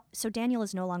now. So Daniel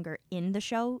is no longer in the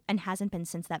show and hasn't been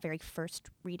since that very first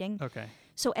reading. Okay.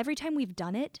 So every time we've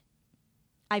done it,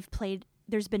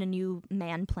 there's been a new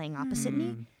man playing opposite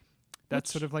me. That's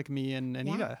sort of like me and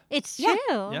Anita. It's Yeah.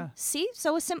 true. Yeah. See?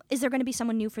 So is there going to be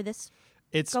someone new for this?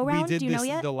 Go We round? did Do you this know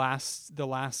yet? the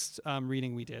last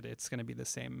reading we did. It's going to be the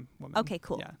same woman. Okay,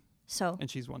 cool. Yeah. So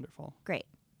And she's wonderful. great.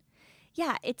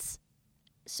 Yeah,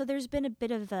 so there's been a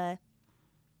bit of a,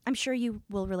 I'm sure you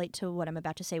will relate to what I'm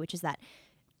about to say, which is that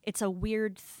it's a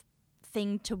weird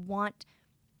thing to want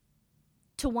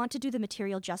to do the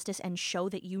material justice and show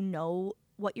that you know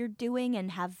what you're doing,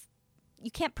 and you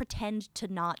can't pretend to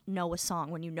not know a song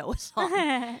when you know a song.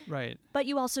 Right. But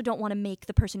you also don't want to make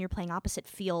the person you're playing opposite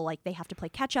feel like they have to play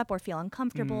catch up or feel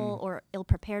uncomfortable or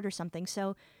ill-prepared or something.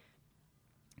 So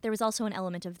there was also an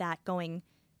element of that going.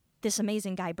 This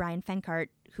amazing guy, Brian Fenkart,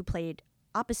 who played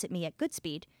opposite me at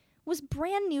Goodspeed, was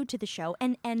brand new to the show.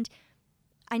 And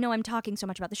I know I'm talking so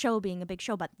much about the show being a big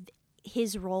show, but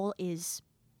his role is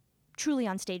truly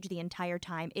on stage the entire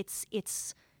time. It's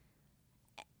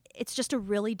just a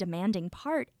really demanding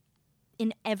part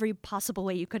in every possible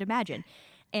way you could imagine.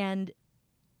 And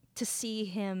to see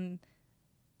him,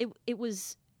 it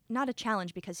was not a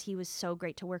challenge because he was so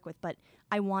great to work with, but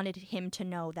I wanted him to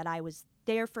know that I was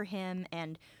there for him.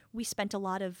 And we spent a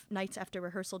lot of nights after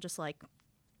rehearsal just like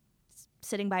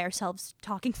sitting by ourselves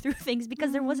talking through things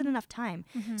because there wasn't enough time.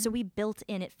 So we built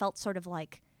in, it felt sort of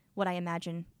like what I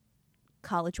imagine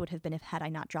college would have been had I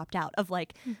not dropped out, of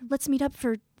like, let's meet up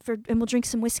for and we'll drink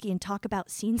some whiskey and talk about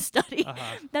scene study.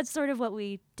 That's sort of what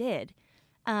we did.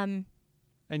 And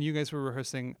And you guys were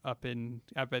rehearsing up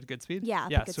at Goodspeed? Yeah,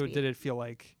 Yeah. at So Goodspeed. did it feel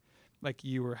like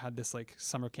you had this like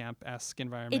summer camp-esque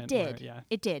environment? It did. Yeah.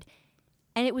 It did.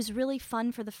 And it was really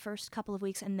fun for the first couple of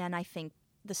weeks, and then I think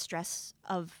the stress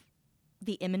of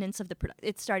the imminence of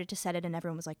it started to set in, and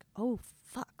everyone was like, oh,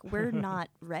 fuck, we're not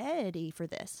ready for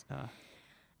this.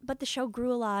 But the show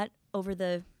grew a lot over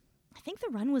I think the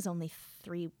run was only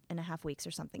 3.5 weeks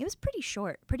or something. It was pretty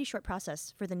short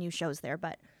process for the new shows there.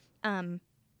 But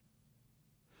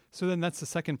so then that's the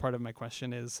second part of my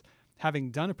question is,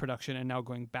 having done a production and now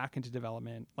going back into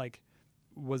development, like,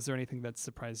 was there anything that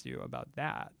surprised you about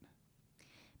that?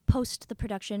 Post the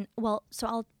production, well, so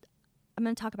I'm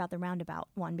going to talk about the Roundabout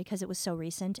one because it was so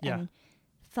recent and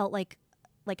felt like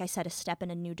I said, a step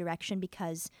in a new direction.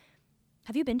 Because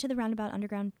have you been to the Roundabout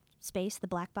Underground space, the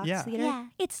Black Box Theater? Yeah.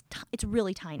 It's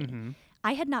really tiny. Mm-hmm.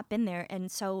 I had not been there,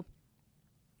 and so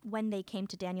when they came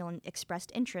to Daniel and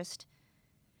expressed interest,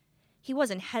 he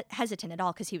wasn't hesitant at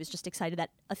all because he was just excited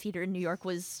that a theater in New York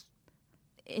was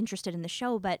interested in the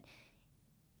show. But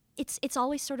it's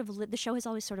always sort of the show has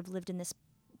always sort of lived in this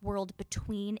world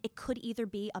between. It could either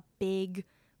be a big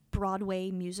Broadway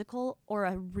musical or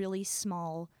a really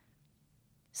small.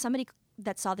 Somebody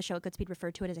that saw the show at Goodspeed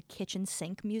referred to it as a kitchen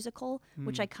sink musical,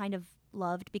 which I kind of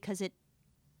loved because it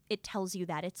tells you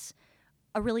that it's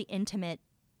a really intimate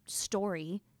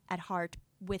story at heart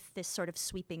with this sort of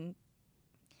sweeping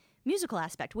musical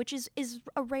aspect, which is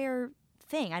a rare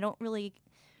thing. I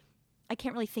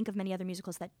can't really think of many other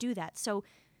musicals that do that. So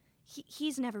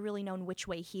he's never really known which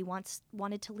way he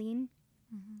wanted to lean.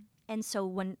 Mm-hmm. And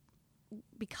so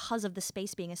because of the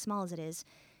space being as small as it is,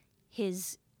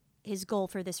 his goal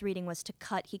for this reading was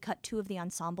he cut 2 of the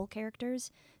ensemble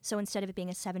characters. So instead of it being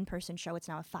a 7-person show, it's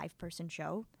now a 5-person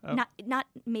show. Oh. Not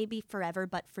maybe forever,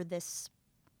 but for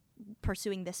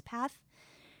pursuing this path.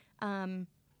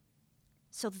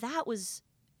 So that was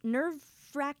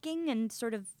nerve-wracking and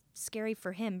sort of scary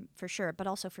for him, for sure, but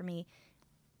also for me.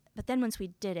 But then once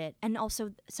we did it, and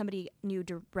also somebody new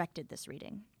directed this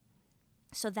reading.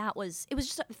 So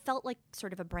it felt like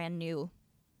sort of a brand new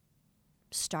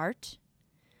start,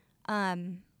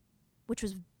 which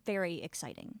was very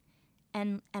exciting.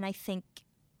 And I think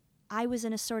I was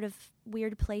in a sort of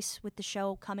weird place with the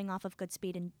show coming off of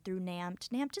Goodspeed and through NAMT.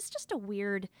 NAMT is just a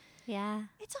weird... Yeah.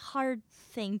 It's a hard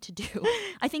thing to do.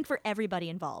 I think for everybody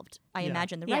involved. I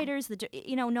imagine the writers,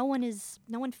 no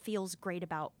one feels great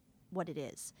about what it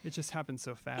is. It just happens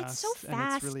so fast. It's so fast.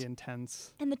 And it's really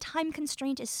intense. And the time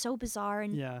constraint is so bizarre.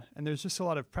 And and there's just a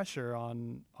lot of pressure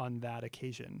on that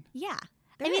occasion. Yeah.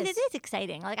 I mean, it is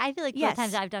exciting. Like, I feel like both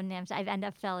times I've done NAMS, I've ended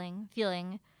up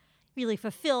feeling really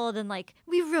fulfilled and like,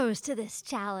 we rose to this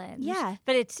challenge. Yeah.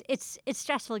 But it's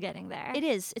stressful getting there. It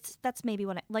is. That's maybe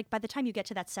what like by the time you get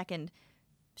to that second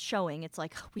showing, it's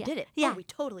like, oh, we did it. Yeah. Oh, we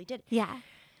totally did it. Yeah.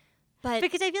 But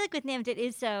because I feel like with NAMT, it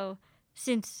is so,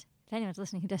 since if anyone's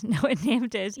listening who doesn't know what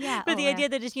NAMT is, but the idea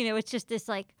that it's just this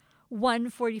like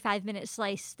 1 45-minute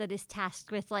slice that is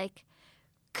tasked with like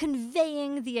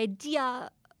conveying the idea,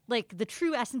 like the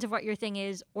true essence of what your thing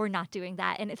is, or not doing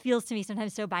that. And it feels to me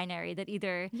sometimes so binary that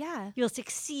either you'll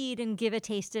succeed and give a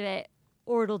taste of it,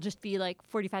 or it'll just be like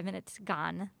 45 minutes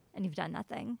gone and you've done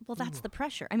nothing. Well, that's the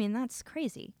pressure. I mean, that's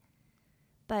crazy.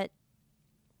 But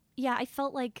yeah, I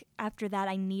felt like after that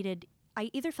I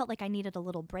either felt like I needed a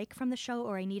little break from the show,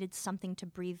 or I needed something to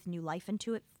breathe new life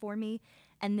into it for me.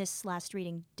 And this last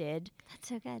reading did. That's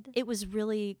so good. It was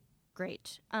really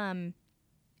great. And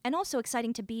also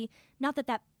exciting to be, not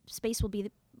that space will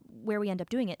be where we end up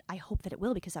doing it. I hope that it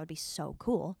will, because that would be so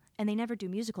cool. And they never do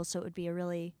musicals, so it would be a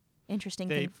really interesting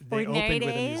thing. They opened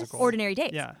with a musical. Ordinary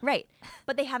Days. Yeah. Right.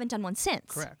 But they haven't done one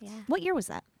since. Correct. Yeah. What year was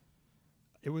that?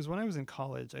 It was when I was in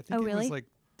college. I think it was like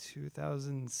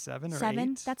 2007 or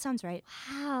 8. That sounds right.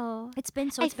 Wow. It's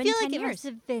been 10 I feel like years. it must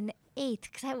have been 8,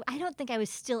 because I don't think I was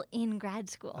still in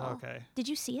grad school. Oh, okay. Did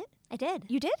you see it? I did.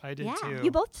 You did? I did Yeah. too. You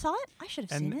both saw it? I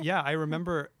should have seen And it. yeah, I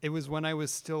remember it was when I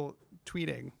was still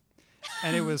tweeting.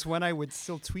 And it was when I would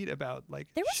still tweet about like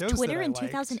There was shows Twitter that I in liked.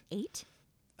 2008?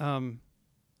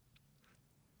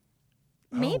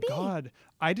 Maybe. Oh God,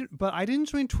 I didn't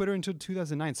join Twitter until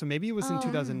 2009. So maybe it was in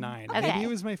 2009. okay. Maybe it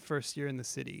was my first year in the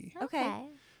city. Okay.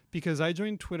 Because I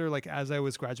joined Twitter like as I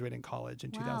was graduating college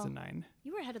in 2009.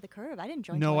 You were ahead of the curve. I didn't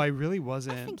join No, Twitter. I really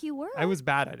wasn't. I think you were. I was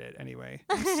bad at it anyway.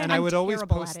 And I I'm would always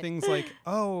terrible post at it. things like,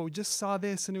 oh, just saw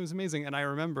this and it was amazing. And I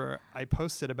remember I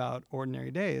posted about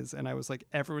Ordinary Days and I was like,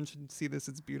 everyone should see this.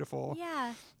 It's beautiful.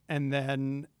 Yeah. And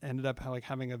then ended up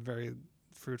having a very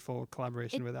fruitful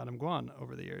collaboration with Adam Guan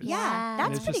over the years. Yeah, And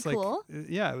that's it's pretty just, like, cool.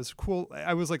 Yeah, it was cool.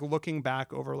 I was like looking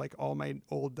back over like all my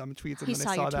old dumb tweets and You then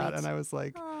saw I saw your that tweets. and I was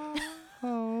like, Aw.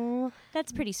 oh. Oh,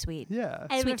 that's pretty sweet. Yeah.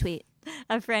 I have Sweet tweet.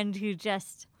 a friend who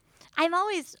just, I'm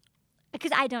always,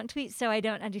 because I don't tweet, so I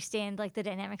don't understand like the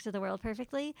dynamics of the world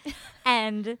perfectly.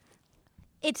 And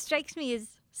it strikes me as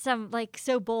some like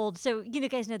so bold. So, you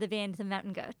guys know the band, the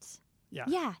Mountain Goats. Yeah.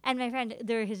 Yeah. And my friend,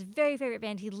 they're his very favorite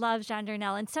band. He loves John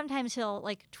Darnell. And sometimes he'll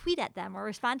like tweet at them or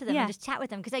respond to them Yeah. and just chat with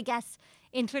them. Because I guess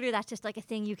in Twitter, that's just like a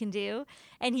thing you can do.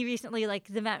 And he recently, like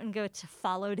the Mountain Goats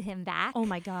followed him back. Oh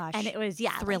my gosh. And it was,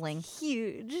 yeah, thrilling. like,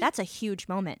 huge. That's a huge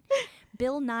moment.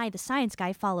 Bill Nye, the science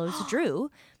guy, follows Drew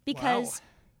because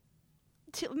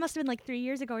it must have been like 3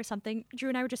 years ago or something. Drew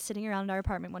and I were just sitting around our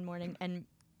apartment one morning and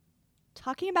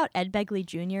talking about Ed Begley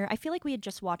Jr. I feel like we had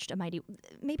just watched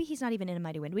maybe he's not even in A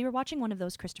Mighty Wind. We were watching one of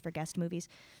those Christopher Guest movies.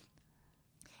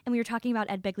 And we were talking about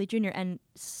Ed Begley Jr. and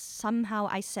somehow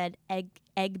I said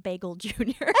egg bagel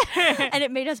Jr. and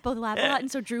it made us both laugh a lot. And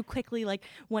so Drew quickly like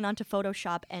went onto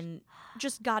Photoshop and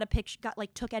just got a picture,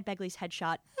 took Ed Begley's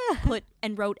headshot,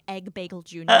 and wrote egg bagel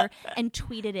Jr. and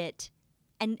tweeted it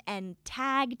and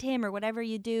tagged him or whatever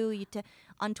you do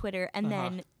on Twitter. And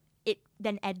then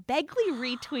Ed Begley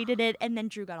retweeted it, and then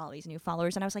Drew got all these new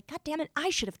followers. And I was like, God damn it, I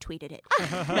should have tweeted it.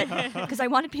 Because I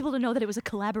wanted people to know that it was a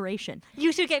collaboration.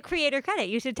 You should get creator credit.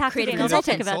 You should talk Creative to Daniel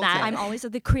consultant. about that. I'm always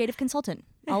the creative consultant.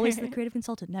 Always the creative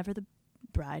consultant, never the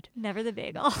bride. Never the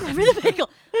bagel. Never the bagel.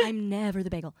 I'm never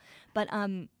the bagel. But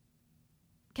can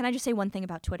I just say one thing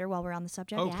about Twitter while we're on the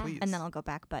subject? Oh, Yeah. please. And then I'll go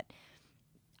back. But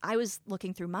I was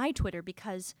looking through my Twitter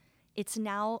because it's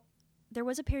now... There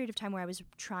was a period of time where I was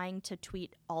trying to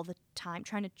tweet all the time,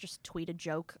 trying to just tweet a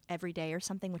joke every day or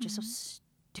something, which is so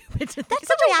stupid to think. That's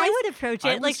the way I would approach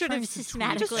I it, like was sort trying of to tweet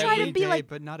systematically. Just try to every be, day, like,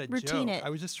 but not a routine joke. it. I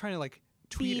was just trying to like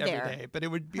tweet Be every there. day, but it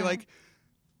would be like,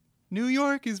 New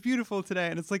York is beautiful today,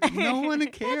 and it's like no one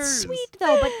cares. That's sweet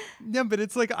though, but Yeah, but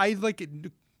it's like I like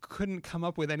couldn't come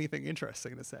up with anything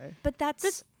interesting to say,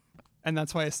 that's and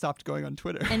that's why I stopped going on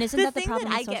Twitter. and isn't The that the thing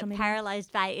problem that I with social get media?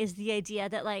 paralyzed by is the idea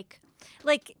that like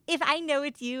if I know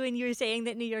it's you and you're saying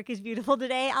that New York is beautiful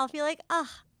today, I'll feel like, oh,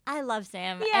 I love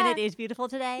Sam and Yeah. it is beautiful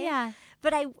today. Yeah.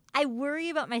 But I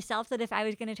worry about myself that if I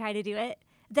was going to try to do it,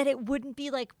 that it wouldn't be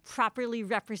like properly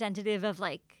representative of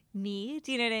like me.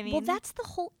 Do you know what I mean? Well, that's the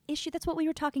whole issue. That's what we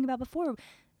were talking about before.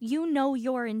 You know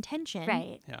your intention,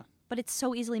 right. Yeah. but it's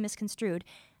so easily misconstrued.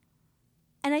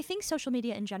 And I think social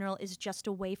media in general is just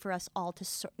a way for us all to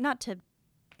not to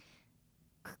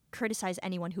criticize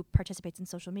anyone who participates in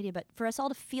social media, but for us all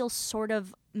to feel sort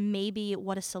of maybe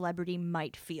what a celebrity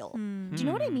might feel. Do you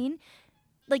know what I mean?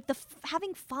 Like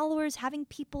having followers, having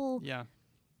people. Yeah.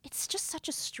 It's just such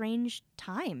a strange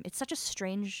time. It's such a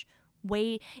strange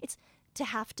way. It's to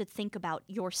have to think about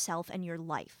yourself and your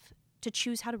life, to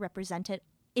choose how to represent it,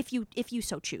 if you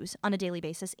so choose, on a daily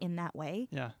basis in that way.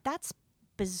 Yeah. That's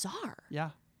bizarre.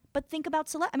 Yeah. But think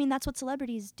about I mean, that's what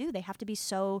celebrities do. They have to be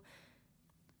so.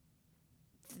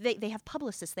 They have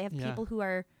publicists. They have Yeah. people who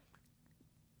are.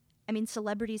 I mean,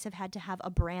 celebrities have had to have a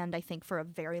brand, I think, for a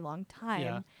very long time.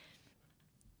 Yeah.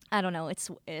 I don't know. It's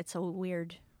a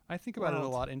weird. I think about it a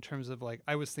world. lot in terms of like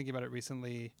I was thinking about it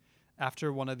recently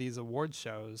after one of these award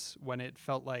shows when it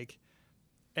felt like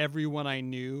everyone I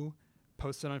knew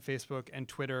posted on Facebook and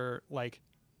Twitter like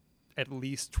at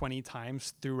least 20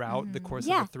 times throughout the course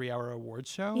Yeah. of a 3-hour award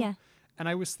show. Yeah. And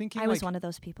I was thinking I was like, one of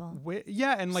those people.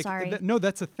 yeah, and like Sorry. no,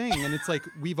 that's a thing, and it's like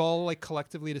we've all like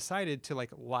collectively decided to like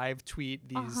live tweet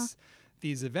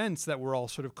these events that we're all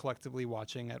sort of collectively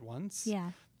watching at once.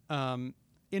 Yeah.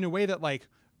 In a way that like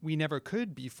we never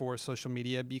could before social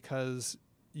media because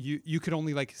you could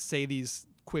only like say these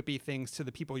quippy things to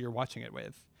the people you're watching it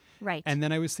with. Right. And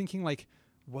then I was thinking like,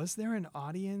 was there an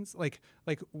audience?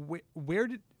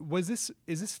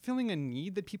 Is this filling a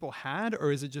need that people had,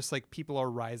 or is it just like people are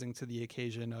rising to the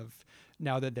occasion of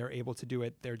now that they're able to do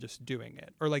it, they're just doing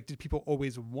it? Or like, did people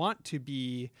always want to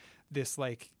be this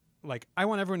like I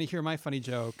want everyone to hear my funny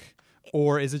joke?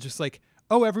 Or is it just like,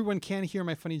 oh, everyone can hear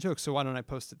my funny joke, so why don't I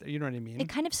post it there? You know what I mean? It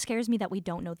kind of scares me that we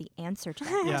don't know the answer to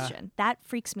that Yeah. question. That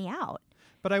freaks me out.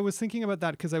 But I was thinking about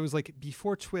that because I was like,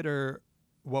 before Twitter,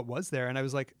 what was there? And I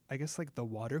was like, I guess like the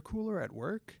water cooler at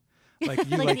work. Like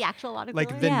you Like the actual water like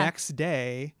cooler? the Yeah. next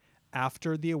day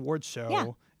after the award show, Yeah.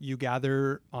 you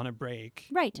gather on a break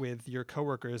Right. with your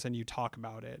coworkers and you talk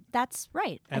about it. That's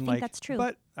right. And I think like, that's true.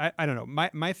 But I don't know.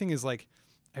 My thing is like,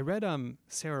 I read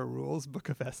Sarah Ruhl's book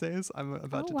of essays. I'm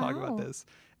about to talk about wow. this.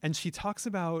 And she talks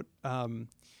about,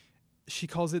 she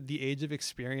calls it the age of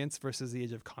experience versus the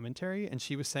age of commentary. And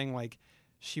she was saying like,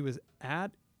 she was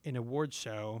at an award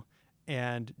show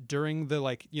And during the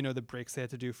like, you know, the breaks they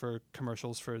had to do for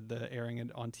commercials for the airing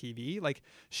it on TV, like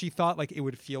she thought like it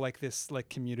would feel like this like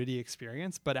community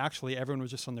experience, but actually everyone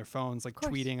was just on their phones, like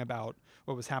tweeting about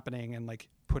what was happening and like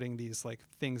putting these like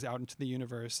things out into the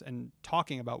universe and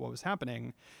talking about what was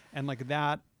happening. And like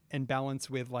that in balance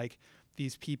with like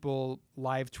these people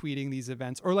live tweeting these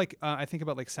events, or like I think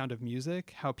about like Sound of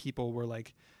Music, how people were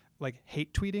like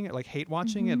hate tweeting it, like hate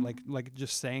watching it, like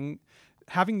just saying,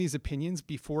 having these opinions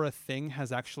before a thing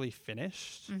has actually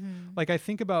finished. Like I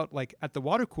think about like at the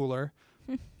water cooler,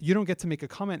 you don't get to make a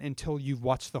comment until you've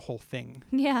watched the whole thing.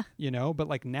 Yeah. You know, but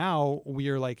like now we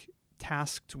are like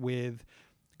tasked with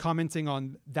commenting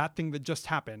on that thing that just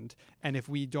happened. And if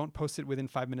we don't post it within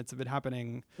 5 minutes of it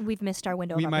happening, we've missed our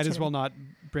window. We might as well not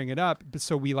bring it up. But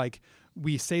so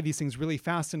we say these things really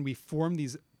fast and we form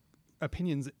these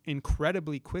opinions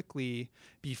incredibly quickly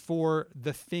before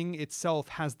the thing itself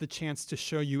has the chance to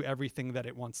show you everything that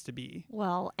it wants to be.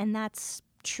 Well, and that's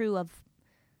true of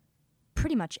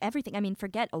pretty much everything. I mean,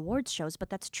 forget awards shows,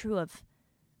 but that's true of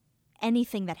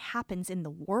anything that happens in the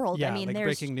world. Yeah, I mean, like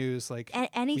there's breaking news, like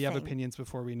anything. We have opinions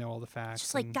before we know all the facts.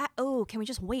 Just like that. Oh, can we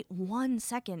just wait 1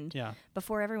 second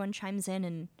before everyone chimes in?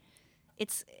 And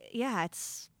it's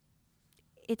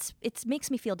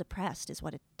makes me feel depressed is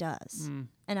what it does.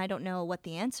 And I don't know what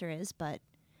the answer is, but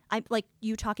I like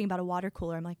you talking about a water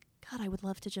cooler. I'm like, God, I would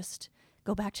love to just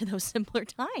go back to those simpler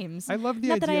times. I love the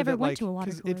Not idea that I ever went like, to a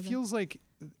water cooler. It feels like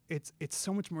it's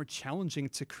so much more challenging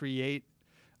to create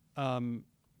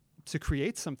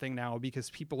something now because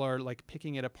people are like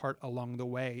picking it apart along the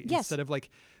way instead of like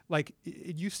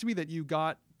it used to be that you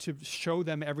got to show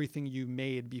them everything you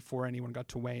made before anyone got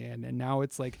to weigh in, and now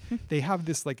it's like they have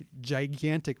this like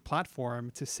gigantic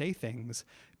platform to say things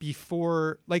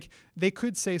before, like they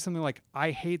could say something like,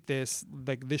 I hate this,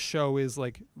 like this show is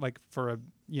like for a,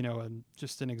 you know,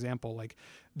 just an example, like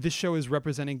this show is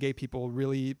representing gay people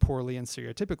really poorly and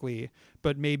stereotypically,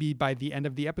 but maybe by the end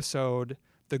of the episode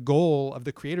the goal of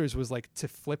the creators was like to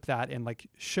flip that and like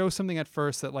show something at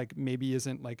first that like maybe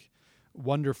isn't like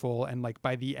wonderful, and like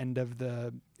by the end of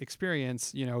the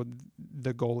experience, you know,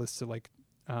 the goal is to like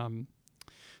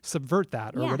subvert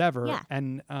that or whatever.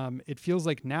 And it feels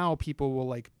like now people will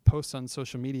like post on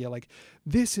social media like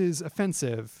this is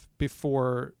offensive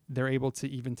before they're able to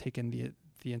even take in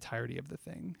the entirety of the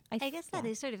thing. I guess that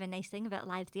is sort of a nice thing about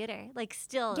live theater. Like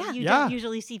still you don't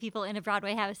usually see people in a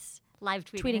Broadway house live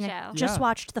tweeting a show. Just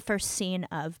watched the first scene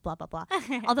of blah blah blah.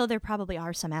 Although there probably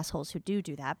are some assholes who do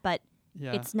that, but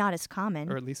it's not as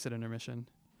common. Or at least at intermission.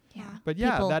 Yeah. But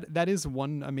that is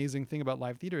one amazing thing about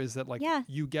live theater is that like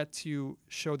you get to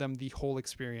show them the whole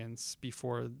experience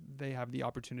before they have the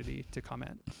opportunity to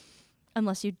comment.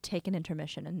 Unless you take an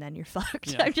intermission and then you're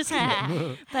fucked. I'm just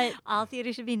kidding. But all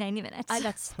theater should be 90 minutes.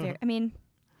 That's fair. I mean,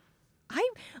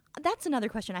 that's another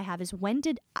question I have is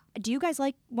do you guys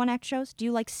like one-act shows? Do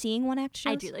you like seeing one-act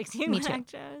shows? I do like seeing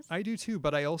one-act shows. I do too,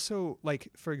 but I also like,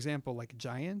 for example, like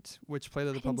Giant, which played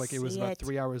at the Public, it was about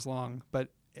 3 hours long, but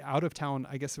out of town,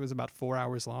 I guess it was about 4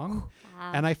 hours long.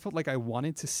 Wow. And I felt like I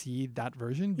wanted to see that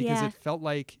version because it felt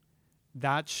like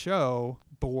that show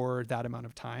bore that amount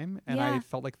of time, and I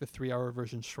felt like the 3 hour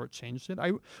version shortchanged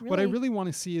it. What I really want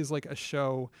to see is like a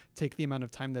show take the amount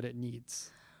of time that it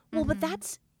needs. Well, but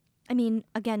that's, I mean,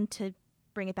 again, to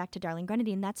bring it back to Darling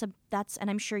Grenadine, that's, and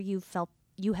I'm sure you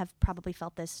have probably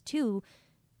felt this too,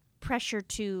 pressure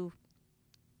to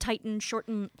tighten,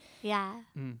 shorten. Yeah.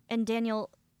 And Daniel,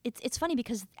 it's funny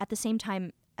because at the same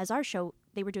time as our show,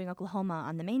 they were doing Oklahoma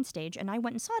on the main stage, and I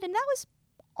went and saw it, and that was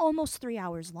almost 3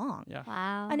 hours long. Yeah.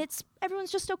 Wow. And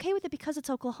everyone's just okay with it because it's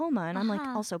Oklahoma. And I'm like,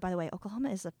 also, by the way, Oklahoma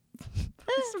is a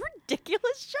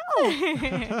ridiculous show.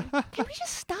 Can we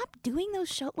just stop doing those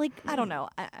shows? Like, I don't know.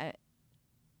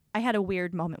 I had a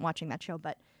weird moment watching that show,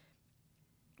 but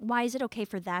why is it okay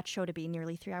for that show to be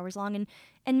nearly 3 hours long?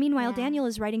 And meanwhile, Daniel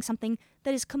is writing something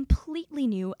that is completely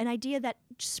new, an idea that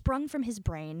sprung from his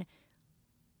brain,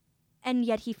 and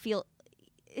yet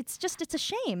it's a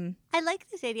shame. I like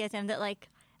this idea, Sam, that like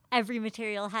every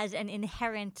material has an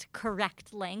inherent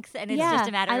correct length, and it's just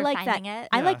a matter of finding it.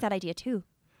 I like that idea too.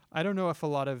 I don't know if a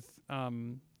lot of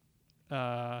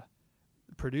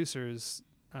producers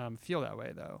feel that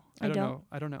way, though. I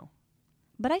don't know.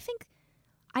 But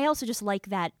I also just like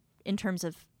that in terms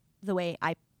of the way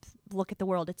I look at the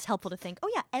world. It's helpful to think,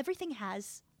 oh yeah, everything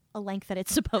has a length that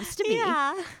it's supposed to be.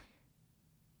 Yeah.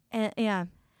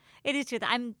 It is true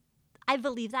that I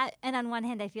believe that, and on one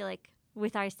hand, I feel like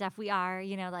with our stuff, we are,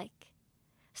 you know, like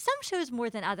some shows more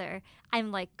than other.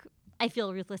 I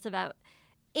feel ruthless about.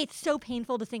 It's so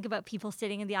painful to think about people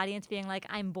sitting in the audience being like,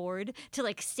 I'm bored, to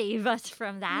like save us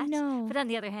from that. No. But on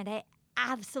the other hand, I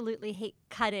absolutely hate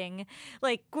cutting.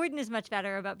 Like, Gordon is much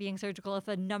better about being surgical if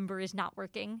a number is not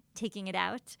working, taking it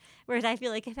out. Whereas I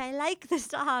feel like if I like the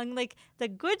song, like, the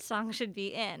good song should be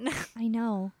in. I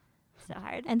know. So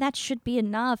hard. And that should be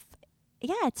enough.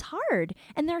 Yeah, it's hard.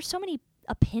 And there are so many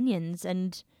opinions,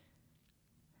 and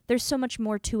there's so much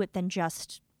more to it than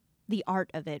just the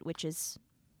art of it, which is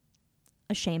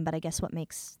a shame, but I guess what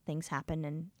makes things happen.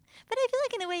 And But I feel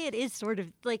like in a way it is sort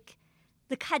of like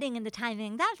the cutting and the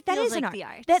timing. That that feels is like an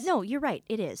art. the art. No, you're right.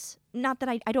 It is. Not that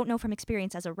I don't know from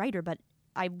experience as a writer, but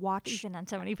I watch. Even on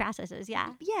so many processes,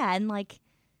 yeah. Yeah, and like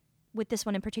with this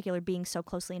one in particular being so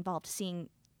closely involved, seeing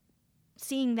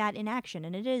that in action,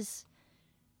 and it is.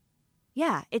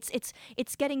 Yeah, it's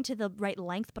getting to the right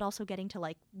length, but also getting to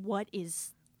like what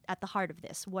is at the heart of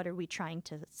this. What are we trying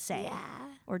to say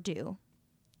or do?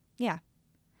 Yeah.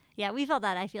 Yeah, we felt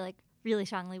that, I feel like, really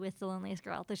strongly with The Loneliest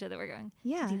Girl, the show that we're going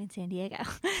to do in San Diego.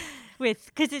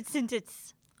 Because since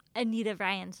it's Anita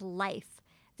Bryant's life,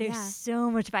 there's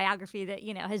so much biography that,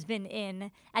 has been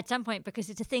in at some point because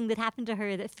it's a thing that happened to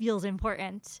her that feels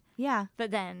important. Yeah.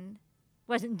 But then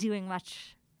wasn't doing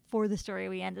much for the story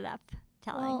we ended up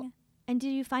telling. Well, and do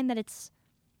you find that it's,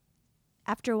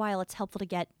 after a while, it's helpful to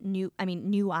get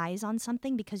new eyes on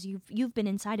something because you've been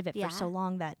inside of it for so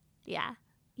long that...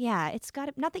 Yeah, it's got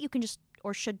to, not that you can just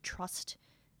or should trust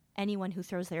anyone who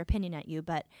throws their opinion at you,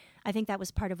 but I think that was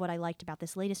part of what I liked about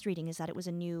this latest reading is that it was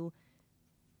a new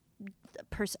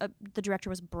the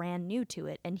director was brand new to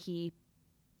it, and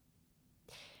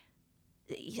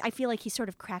I feel like he sort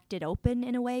of cracked it open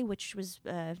in a way, which was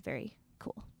very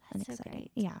cool and exciting.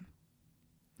 Great. Yeah.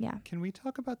 Yeah. Can we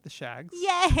talk about the Shags?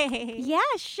 Yay! Yeah,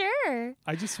 sure.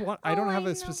 I don't have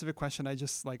a specific question. I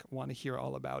just want to hear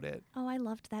all about it. Oh, I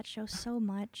loved that show so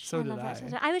much. So did I.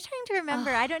 I. I was trying to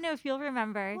remember. I don't know if you'll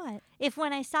remember. What? If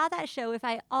when I saw that show, if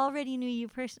I already knew you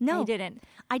personally. No. I didn't.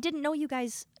 I didn't know you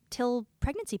guys till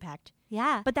Pregnancy Pact.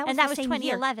 Yeah. But that was and that the was same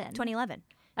 2011. Year, 2011.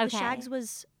 Okay. The Shags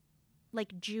was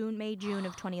like June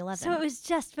of 2011. So it was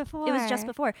just before. It was just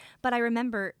before. But I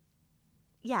remember,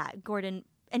 Gordon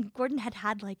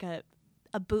had like a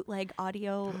bootleg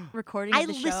audio recording of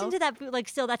the show. I listened to that bootleg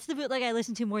still. That's the bootleg I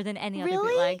listened to more than any other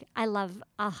Really? bootleg. I love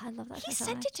that He show so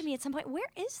sent much. it to me at some point. Where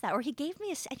is that? Or I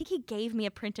think he gave me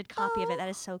a printed copy of it. That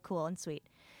is so cool and sweet.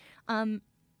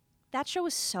 That show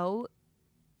was so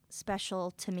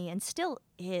special to me and still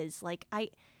is. Like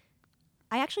I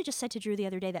actually just said to Drew the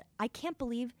other day that I can't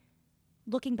believe,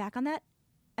 looking back on that,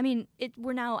 I mean,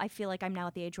 I feel like I'm now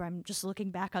at the age where I'm just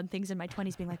looking back on things in my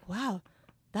 20s being like, wow,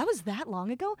 that was that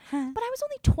long ago? But I was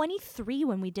only 23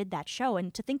 when we did that show.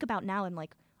 And to think about now, I'm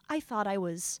like, I thought I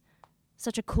was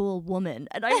such a cool woman.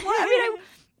 And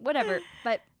whatever.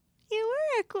 But You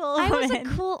were a cool I was a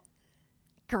woman. cool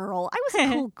girl. I was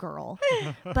a cool girl.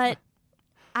 But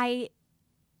I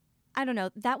don't know.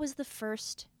 That was the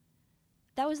first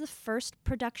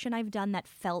production I've done that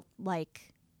felt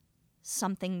like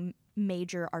something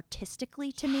major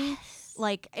artistically to me.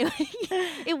 Like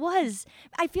it was.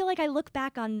 I feel like I look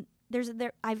back on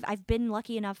I've been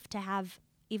lucky enough to have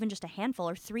even just a handful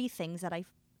or 3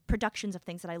 productions of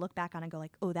things that I look back on and go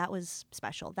like, oh, that was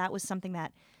special. That was something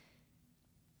that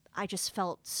I just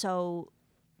felt so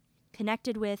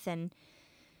connected with. And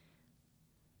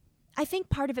I think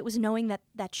part of it was knowing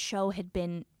that show had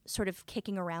been sort of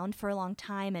kicking around for a long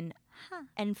time and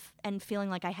feeling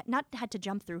like I had not had to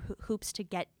jump through hoops to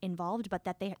get involved, but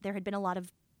that there had been a lot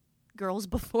of girls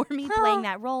before me playing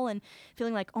that role and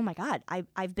feeling like, oh my God,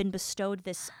 I've been bestowed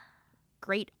this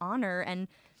great honor.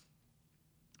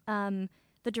 And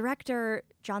the director,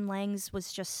 John Langs,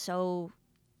 was just so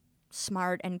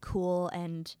smart and cool,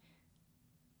 and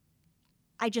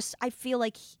I feel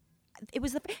like it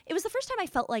was the first time I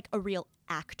felt like a real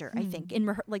actor. I think in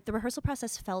the rehearsal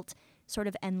process felt sort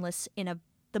of endless in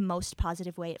the most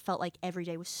positive way. It felt like every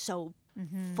day was so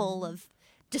full of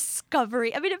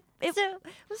discovery. I mean, it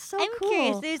was so I'm cool.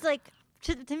 curious. There's like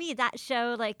to me that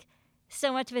show, like,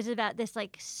 so much of it is about this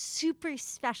like super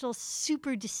special,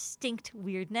 super distinct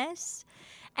weirdness.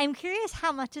 I'm curious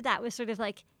how much of that was sort of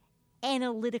like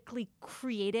analytically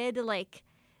created, like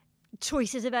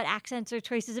choices about accents or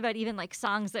choices about even like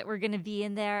songs that were going to be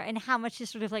in there, and how much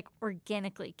just sort of like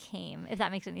organically came, if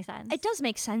that makes any sense. It does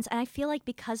make sense. And I feel like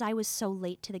because I was so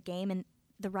late to the game and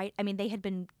they had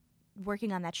been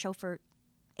working on that show for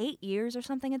 8 years or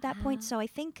something at that point. So I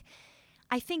think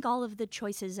all of the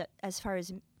choices as far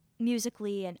as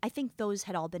musically, and I think those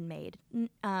had all been made.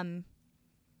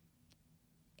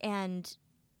 And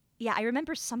yeah, I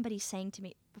remember somebody saying to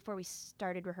me before we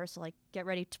started rehearsal, like, get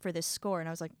ready for this score. And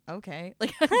I was like, okay.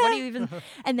 Like, what do you even...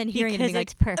 And then hearing it and being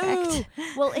like, it's perfect. ooh.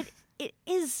 Well, it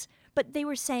is... But they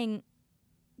were saying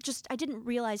I didn't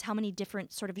realize how many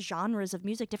different sort of genres of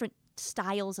music, different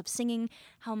styles of singing,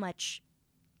 how much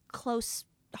close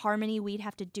harmony we'd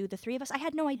have to do, the three of us. I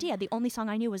had no idea. The only song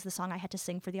I knew was the song I had to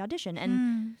sing for the audition.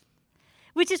 And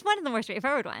which is one of the more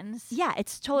straightforward ones. yeah,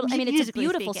 it's totally, I mean, it's a Musically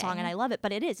beautiful speaking. song and I love it,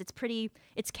 but it is. It's pretty,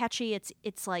 it's catchy,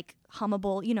 it's like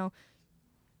hummable, you know.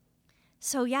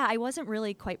 So yeah, I wasn't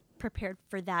really quite prepared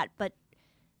for that, but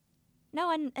no,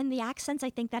 and the accents, I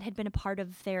think that had been a part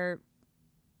of their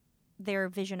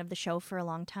vision of the show for a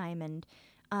long time, and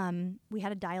we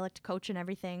had a dialect coach and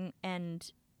everything,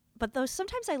 but those,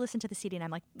 sometimes I listen to the CD and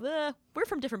I'm like, we're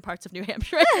from different parts of New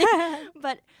Hampshire.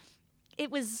 But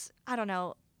it was, I don't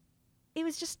know, it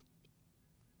was just,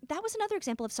 that was another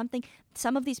example of something,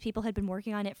 some of these people had been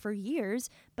working on it for years,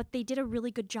 but they did a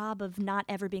really good job of not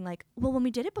ever being like, well, when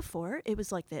we did it before, it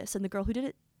was like this, and the girl who did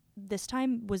it this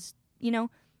time was, you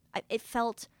know, I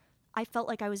felt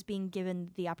like I was being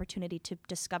given the opportunity to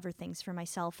discover things for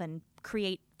myself and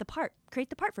create the part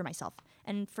for myself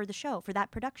and for the show, for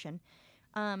that production.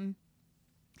 And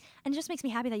it just makes me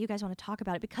happy that you guys want to talk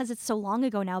about it, because it's so long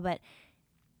ago now, but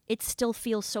it still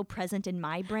feels so present in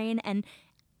my brain. And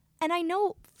I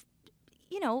know,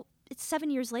 you know, it's 7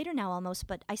 years later now almost,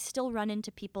 but I still run into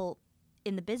people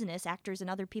in the business, actors and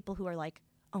other people who are like,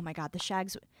 oh my God, the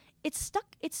Shags, it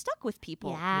stuck with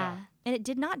people. Yeah. And it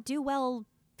did not do well.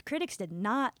 Critics did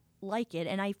not like it.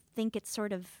 And I think it's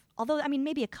sort of, although, I mean,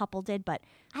 maybe a couple did, but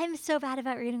I'm so bad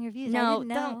about reading reviews. I no, didn't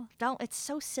know. don't. It's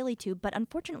so silly too. But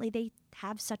unfortunately, they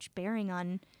have such bearing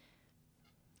on,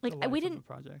 like, The life we of the didn't,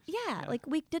 project. yeah, like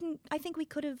we didn't, I think we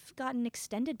could have gotten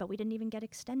extended, but we didn't even get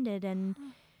extended. And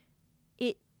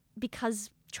because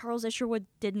Charles Isherwood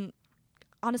didn't,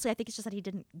 honestly, I think it's just that he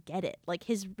didn't get it. Like,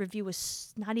 his review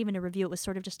was not even a review. It was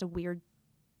sort of just a weird,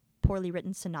 poorly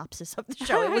written synopsis of the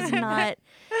show. It was not,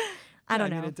 I don't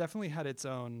know. mean, it definitely had its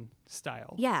own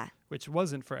style. Yeah. Which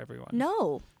wasn't for everyone.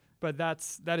 No. But that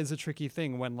is a tricky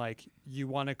thing when, like, you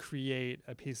want to create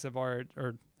a piece of art,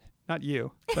 or not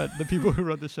you, but the people who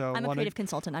wrote the show. I'm a creative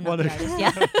consultant. I'm not wanna- the artist.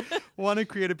 Yeah. want to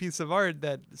create a piece of art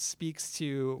that speaks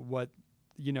to what,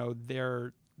 you know,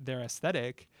 their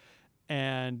aesthetic,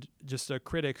 and just a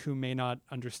critic who may not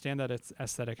understand that its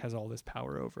aesthetic has all this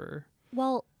power over.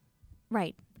 Well,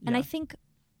 right. And I Yeah. think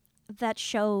that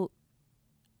show,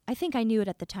 I think I knew it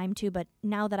at the time too, but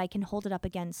now that I can hold it up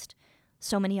against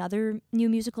so many other new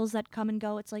musicals that come and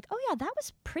go, it's like, oh yeah, that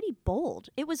was pretty bold.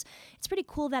 It's pretty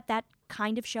cool that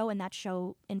kind of show, and that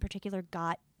show in particular,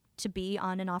 got to be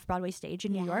on an off-Broadway stage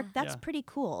in New York. That's Yeah. pretty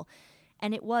cool.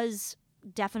 And it was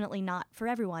definitely not for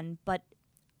everyone, but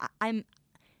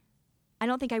I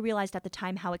don't think I realized at the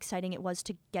time how exciting it was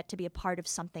to get to be a part of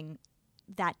something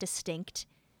that distinct,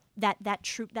 that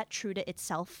true to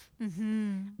itself.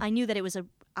 Mm-hmm. I knew that it was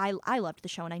I loved the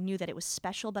show, and I knew that it was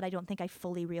special, but I don't think I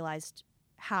fully realized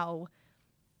how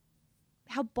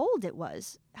bold it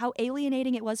was, how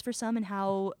alienating it was for some, and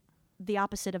how the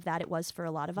opposite of that it was for a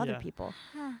lot of other Yeah. people.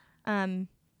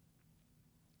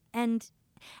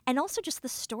 And also just the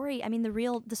story. I mean,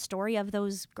 the story of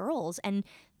those girls, and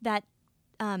that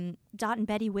Dot and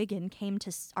Betty Wiggin came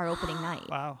to our opening night.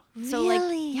 Wow. So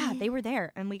Really? like, yeah, they were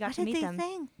there, and we got What to did meet they them.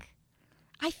 think?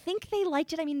 I think they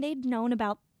liked it. I mean, they'd known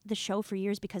about the show for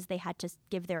years because they had to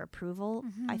give their approval,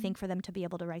 I think, for them to be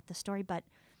able to write the story. But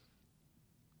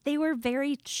they were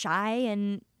very shy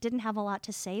and didn't have a lot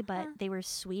to say, but they were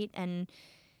sweet, and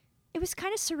it was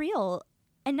kind of surreal.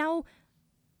 And now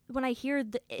when I hear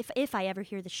if I ever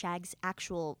hear the Shags'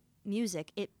 actual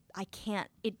music, it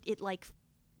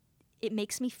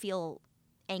makes me feel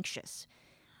anxious.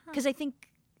 Because I think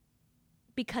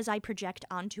because I project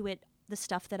onto it the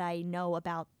stuff that I know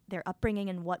about their upbringing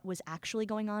and what was actually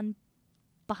going on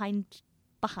behind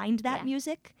that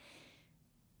music,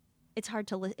 it's hard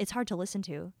to listen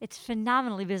to. It's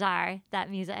phenomenally bizarre, that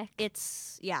music.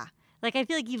 Yeah. Like, I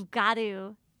feel like you've got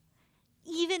to,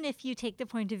 even if you take the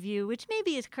point of view, which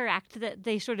maybe is correct, that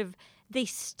they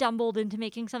stumbled into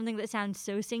making something that sounds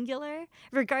so singular,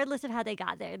 regardless of how they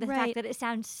got there. The fact that it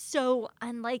sounds so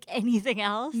unlike anything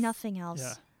else. Nothing else.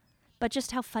 Yeah. But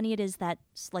just how funny it is that,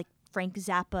 like, Frank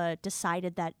Zappa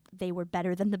decided that they were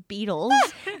better than the Beatles,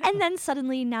 and then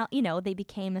suddenly now, you know, they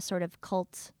became a sort of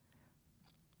cult.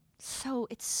 So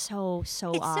it's so It's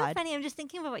odd. so funny. I'm just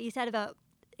thinking about what you said about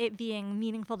it being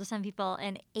meaningful to some people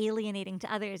and alienating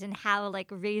to others, and how, like,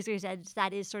 Razor's Edge,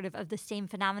 that is sort of the same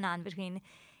phenomenon between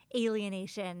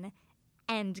alienation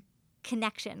and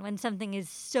connection. When something is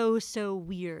so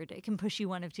weird, it can push you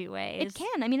one of two ways. It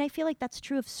can. I mean, I feel like that's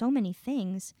true of so many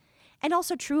things, and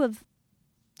also true of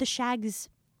the Shags'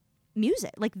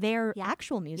 music, like their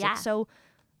actual music. Yeah. So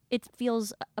it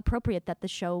feels appropriate that the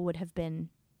show would have been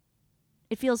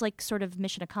it feels like sort of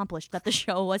mission accomplished that the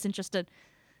show wasn't just a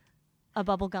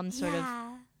bubblegum sort of.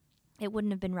 It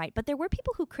wouldn't have been right. But there were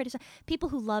people who criticized, people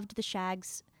who loved the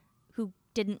Shags, who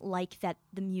didn't like that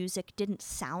the music didn't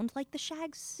sound like the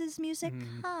Shags' music.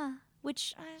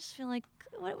 Which I just feel like,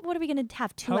 what are we going to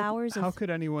have, 2 hours of... How could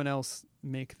anyone else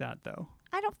make that, though?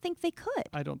 I don't think they could.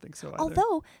 I don't think so either.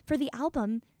 Although, for the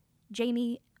album,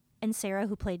 Jamie and Sarah,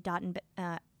 who played Dot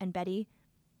and Betty,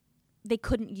 they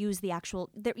couldn't use the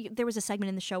actual... There was a segment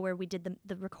in the show where we did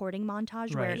the recording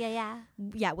montage where...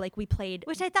 Yeah, like we played...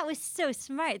 Which I thought was so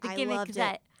smart. The I gimmick loved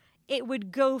that it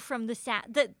would go from the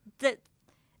sound... That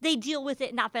they deal with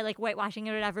it not by like whitewashing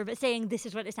or whatever, but saying this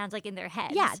is what it sounds like in their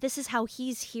heads. Yeah, this is how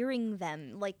he's hearing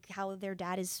them, like how their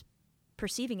dad is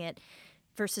perceiving it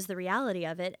versus the reality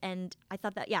of it. And I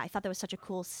thought that was such a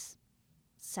cool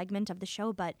segment of the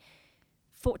show. But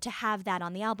to have that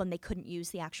on the album, they couldn't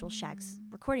use the actual Shags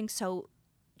recording. So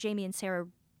Jamie and Sarah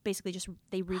basically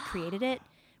they recreated it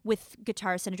with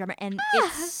guitarist and a drummer. And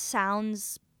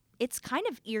it's kind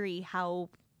of eerie how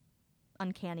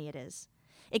uncanny it is.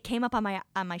 It came up on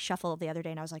my shuffle the other day,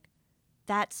 and I was like,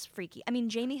 that's freaky. I mean,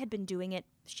 Jamie had been doing it.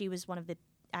 She was one of the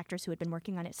actors who had been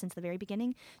working on it since the very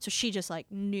beginning. So she just like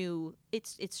knew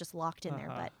it's just locked in there.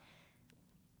 But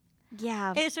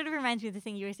yeah. It sort of reminds me of the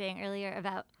thing you were saying earlier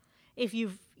about if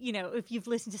you've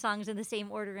listened to songs in the same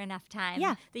order enough time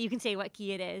that you can say what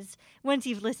key it is. Once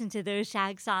you've listened to those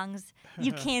Shag songs,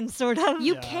 you can sort of.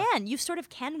 You sort of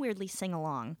can weirdly sing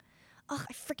along. Oh,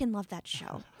 I freaking love that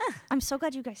show. I'm so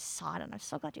glad you guys saw it, and I'm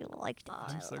so glad you liked it.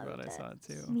 I'm so glad I saw it,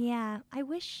 too. Yeah, I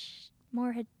wish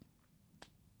more had...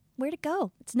 Where'd it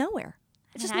go? It's nowhere.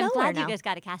 It's just I'm nowhere glad now. you guys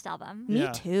got a cast album. Me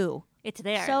too. It's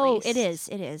there, so at least.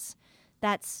 it is.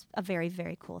 That's a very,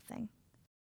 very cool thing.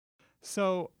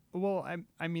 So, well,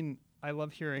 I mean, I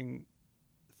love hearing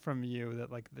from you that,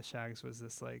 like, the Shags was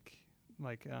this, like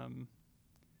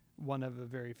one of a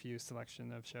very few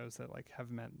selection of shows that, like, have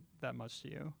meant that much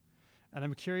to you. And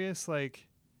I'm curious, like,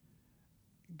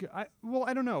 I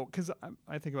don't know, because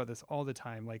I think about this all the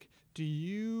time. Like, do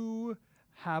you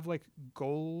have, like,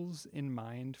 goals in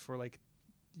mind for, like,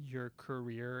 your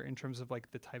career in terms of, like,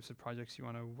 the types of projects you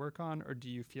want to work on? Or do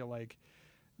you feel like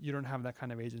you don't have that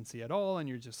kind of agency at all and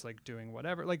you're just, like, doing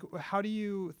whatever? Like, how do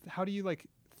you like,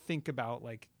 think about,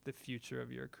 like, the future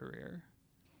of your career?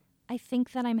 I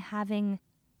think that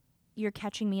you're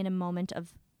catching me in a moment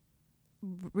of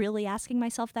really asking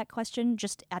myself that question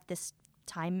just at this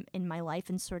time in my life,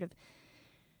 and sort of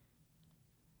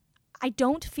I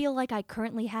don't feel like I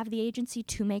currently have the agency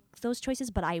to make those choices,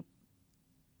 but I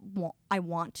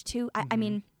want to. I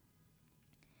mean,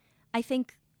 I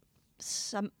think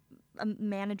a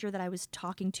manager that I was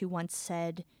talking to once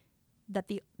said that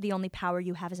the only power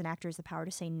you have as an actor is the power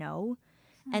to say no.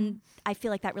 And I feel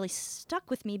like that really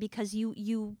stuck with me because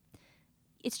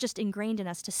it's just ingrained in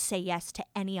us to say yes to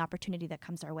any opportunity that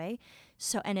comes our way.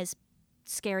 So, and as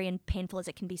scary and painful as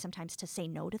it can be sometimes to say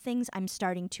no to things, I'm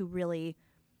starting to really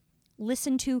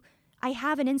listen to, I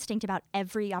have an instinct about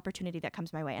every opportunity that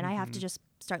comes my way, and I have to just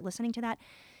start listening to that.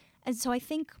 And so I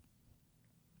think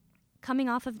coming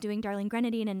off of doing Darlene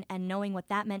Grenadine and knowing what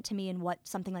that meant to me and what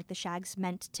something like the Shags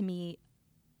meant to me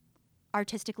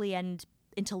artistically and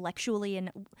intellectually,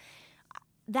 and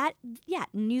that,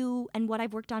 new, and what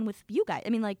I've worked on with you guys. I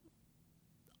mean, like,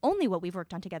 only what we've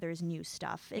worked on together is new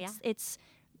stuff.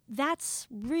 That's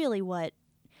really what,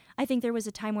 I think there was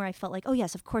a time where I felt like, oh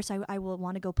yes, of course I will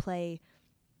want to go play.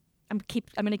 I'm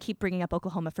going to keep bringing up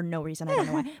Oklahoma for no reason. I don't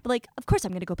know why. But, like, of course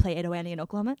I'm going to go play Ado Annie in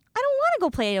Oklahoma. I don't want to go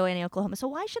play Ado Annie in Oklahoma, so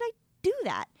why should I do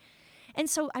that? And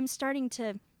so I'm starting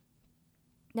to,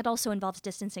 that also involves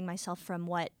distancing myself from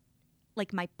what,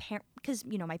 like, because,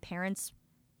 my parents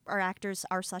are actors,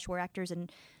 were actors,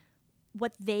 and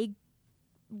what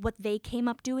they came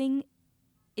up doing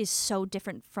is so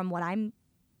different from what I'm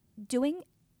doing,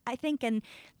 I think. And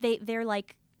they're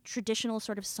like traditional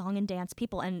sort of song and dance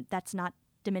people, and that's not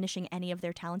diminishing any of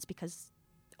their talents because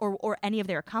or any of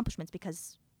their accomplishments,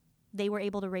 because they were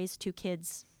able to raise 2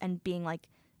 kids and being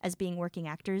working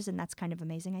actors, and that's kind of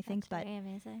amazing, I think. That's very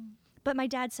amazing. But my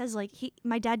dad says, like,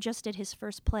 my dad just did his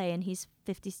first play and he's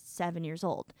 57 years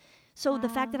old. So the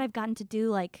fact that I've gotten to do,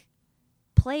 like,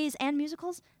 plays and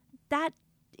musicals, that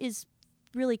is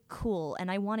really cool, and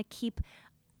I want to keep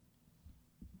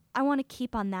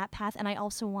on that path, and I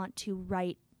also want to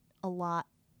write a lot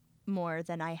more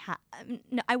than I have.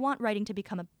 I want writing to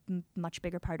become a much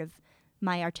bigger part of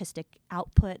my artistic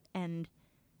output, and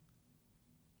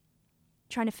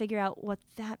trying to figure out what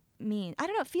that means. I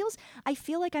don't know. I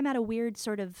feel like I'm at a weird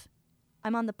sort of,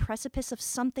 I'm on the precipice of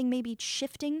something maybe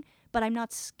shifting, but I'm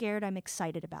not scared. I'm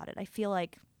excited about it. I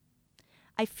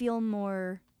feel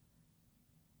more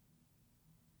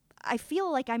I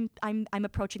feel like I'm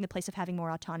approaching the place of having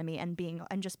more autonomy and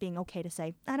just being okay to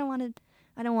say, I don't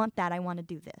want that. I want to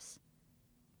do this.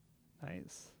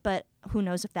 Nice. But who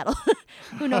knows if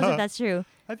who knows if that's true.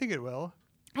 I think it will.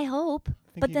 I hope.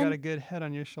 I think you got a good head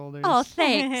on your shoulders. Oh,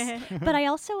 thanks. But I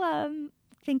also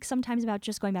think sometimes about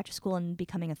just going back to school and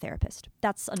becoming a therapist.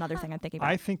 That's another thing I'm thinking about.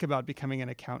 I think about becoming an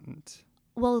accountant.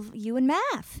 Well, you and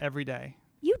math. Every day.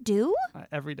 You do?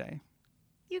 Every day.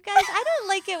 You guys, I don't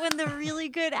like it when the really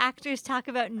good actors talk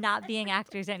about not being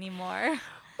actors anymore.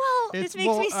 Well, this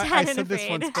makes me sad I and said afraid. this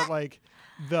once, but like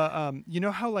the you know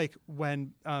how like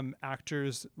when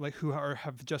actors like who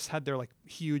have just had their like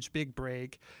huge big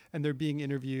break and they're being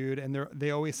interviewed and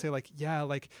they always say like, yeah,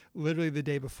 like literally the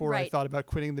day before I thought about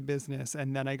quitting the business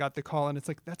and then I got the call, and it's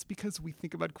like, that's because we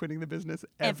think about quitting the business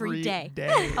every day.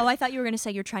 Oh, I thought you were going to say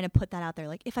you're trying to put that out there.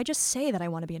 Like, if I just say that I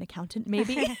want to be an accountant,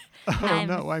 maybe. Oh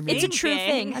no, I mean, it's a true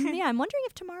thing. I'm wondering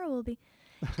if tomorrow will be.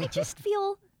 I just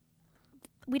feel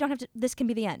we don't have to. This can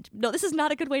be the end. No, this is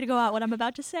not a good way to go out. What I'm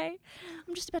about to say.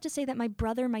 I'm just about to say that my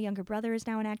younger brother, is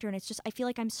now an actor, and it's just I feel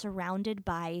like I'm surrounded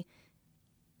by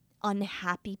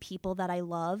unhappy people that I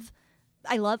love.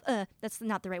 That's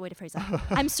not the right way to phrase that.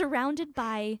 I'm surrounded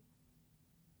by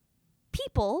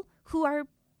people who are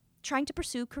trying to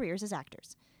pursue careers as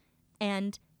actors,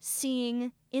 and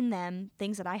seeing in them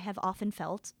things that I have often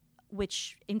felt,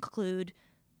 which include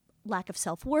lack of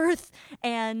self-worth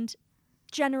and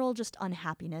general just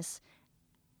unhappiness.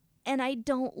 And I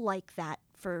don't like that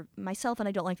for myself, and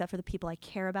I don't like that for the people I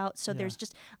care about. So there's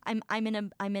just I'm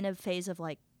in a phase of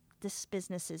like, this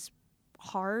business is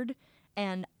hard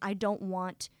and I don't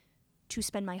want to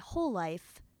spend my whole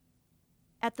life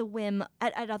at the whim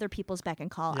at other people's beck and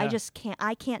call. Yeah.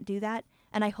 I can't do that,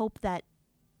 and I hope that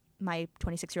my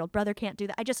 26-year-old brother can't do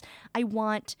that. I just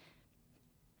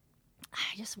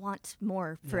want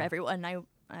more for everyone.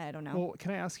 I don't know. Well,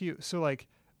 can I ask you, so like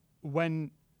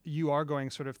when you are going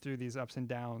sort of through these ups and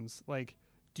downs, like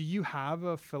do you have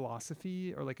a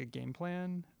philosophy or like a game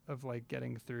plan of like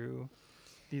getting through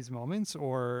these moments,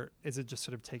 or is it just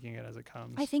sort of taking it as it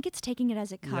comes? I think it's taking it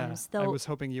as it comes. Yeah, though I was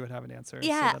hoping you would have an answer.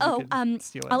 Yeah. So that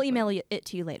steal it, I'll email it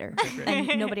to you later, Okay,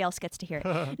 and nobody else gets to hear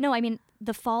it. No, I mean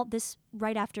this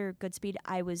right after Goodspeed,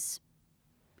 I was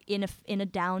in a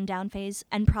down phase,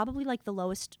 and probably like the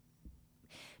lowest,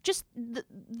 just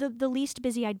the least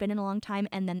busy I'd been in a long time,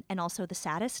 and also the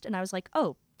saddest. And I was like,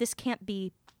 oh, this can't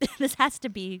be, this has to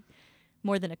be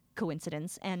more than a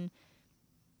coincidence. And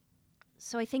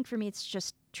so I think for me, it's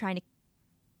just trying to.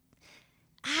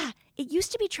 It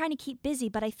used to be trying to keep busy,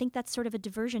 but I think that's sort of a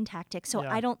diversion tactic. So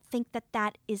I don't think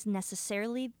that is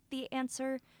necessarily the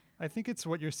answer. I think it's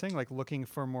what you're saying, like looking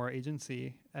for more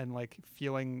agency and like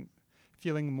feeling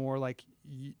more like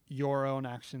your own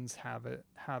actions have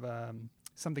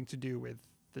something to do with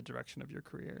the direction of your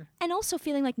career. And also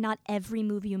feeling like not every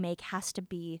move you make has to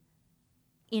be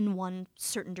in one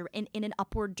certain in an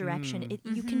upward direction.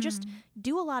 You can just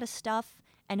do a lot of stuff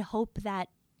and hope that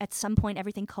at some point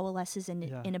everything coalesces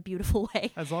in a beautiful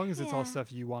way. As long as it's all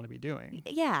stuff you want to be doing.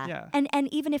 Yeah.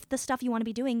 And even if the stuff you want to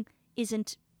be doing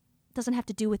doesn't have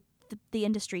to do with the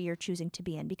industry you're choosing to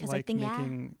be in, because like I think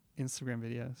making Instagram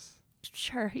videos.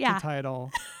 Sure, yeah. To tie it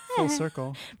all full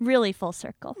circle. Really full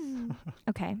circle.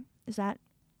 Okay, is that?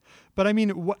 But I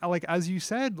mean, like as you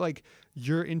said, like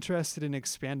you're interested in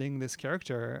expanding this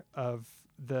character of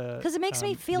the because it makes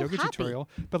me feel yoga happy. tutorial.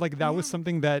 But like that was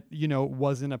something that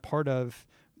wasn't a part of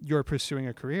your pursuing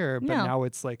a career, but now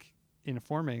it's like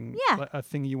informing a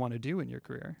thing you want to do in your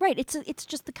career. Right. It's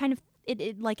just the kind of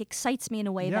it like excites me in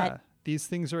a way that. These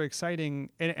things are exciting,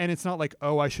 and it's not like,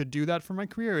 oh, I should do that for my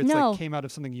career. It's like came out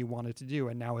of something you wanted to do,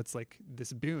 and now it's like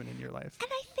this boon in your life. And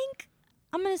I think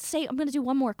I'm gonna do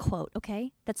one more quote,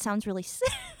 okay? That sounds really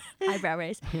eyebrow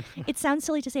raise. It sounds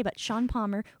silly to say, but Sean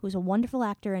Palmer, who's a wonderful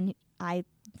actor, and I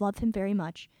love him very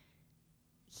much,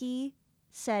 he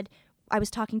said, I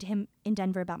was talking to him in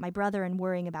Denver about my brother and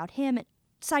worrying about him.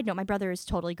 Side note, my brother is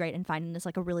totally great and fine and is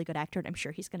like a really good actor, and I'm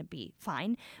sure he's going to be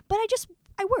fine. But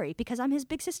I worry because I'm his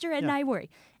big sister, and I worry.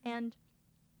 And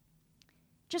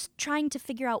just trying to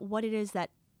figure out what it is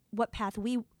what path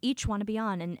we each want to be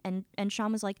on. And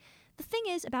Sean was like, the thing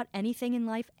is about anything in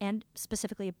life, and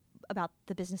specifically about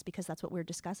the business, because that's what we're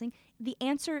discussing, the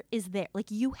answer is there. Like,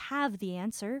 you have the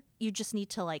answer. You just need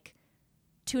to like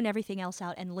tune everything else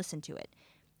out and listen to it,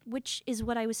 which is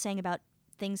what I was saying about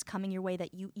things coming your way that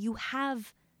you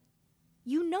have,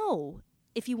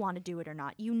 if you want to do it or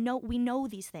not. We know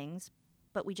these things,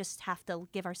 but we just have to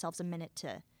give ourselves a minute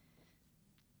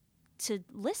to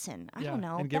listen. I don't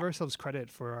know. And give ourselves credit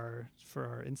for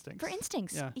our instincts. For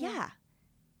instincts, yeah.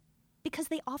 Because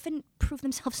they often prove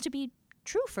themselves to be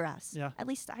true for us. Yeah. At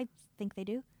least I think they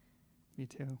do. Me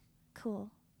too. Cool.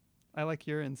 I like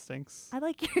your instincts. I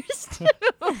like yours too.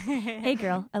 Hey,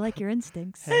 girl, I like your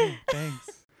instincts. Hey,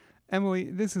 thanks. Emily,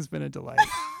 this has been a delight.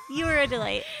 You were a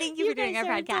delight. Thank you for doing guys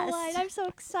our are a podcast. delight. I'm so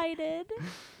excited.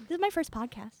 This is my first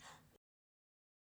podcast.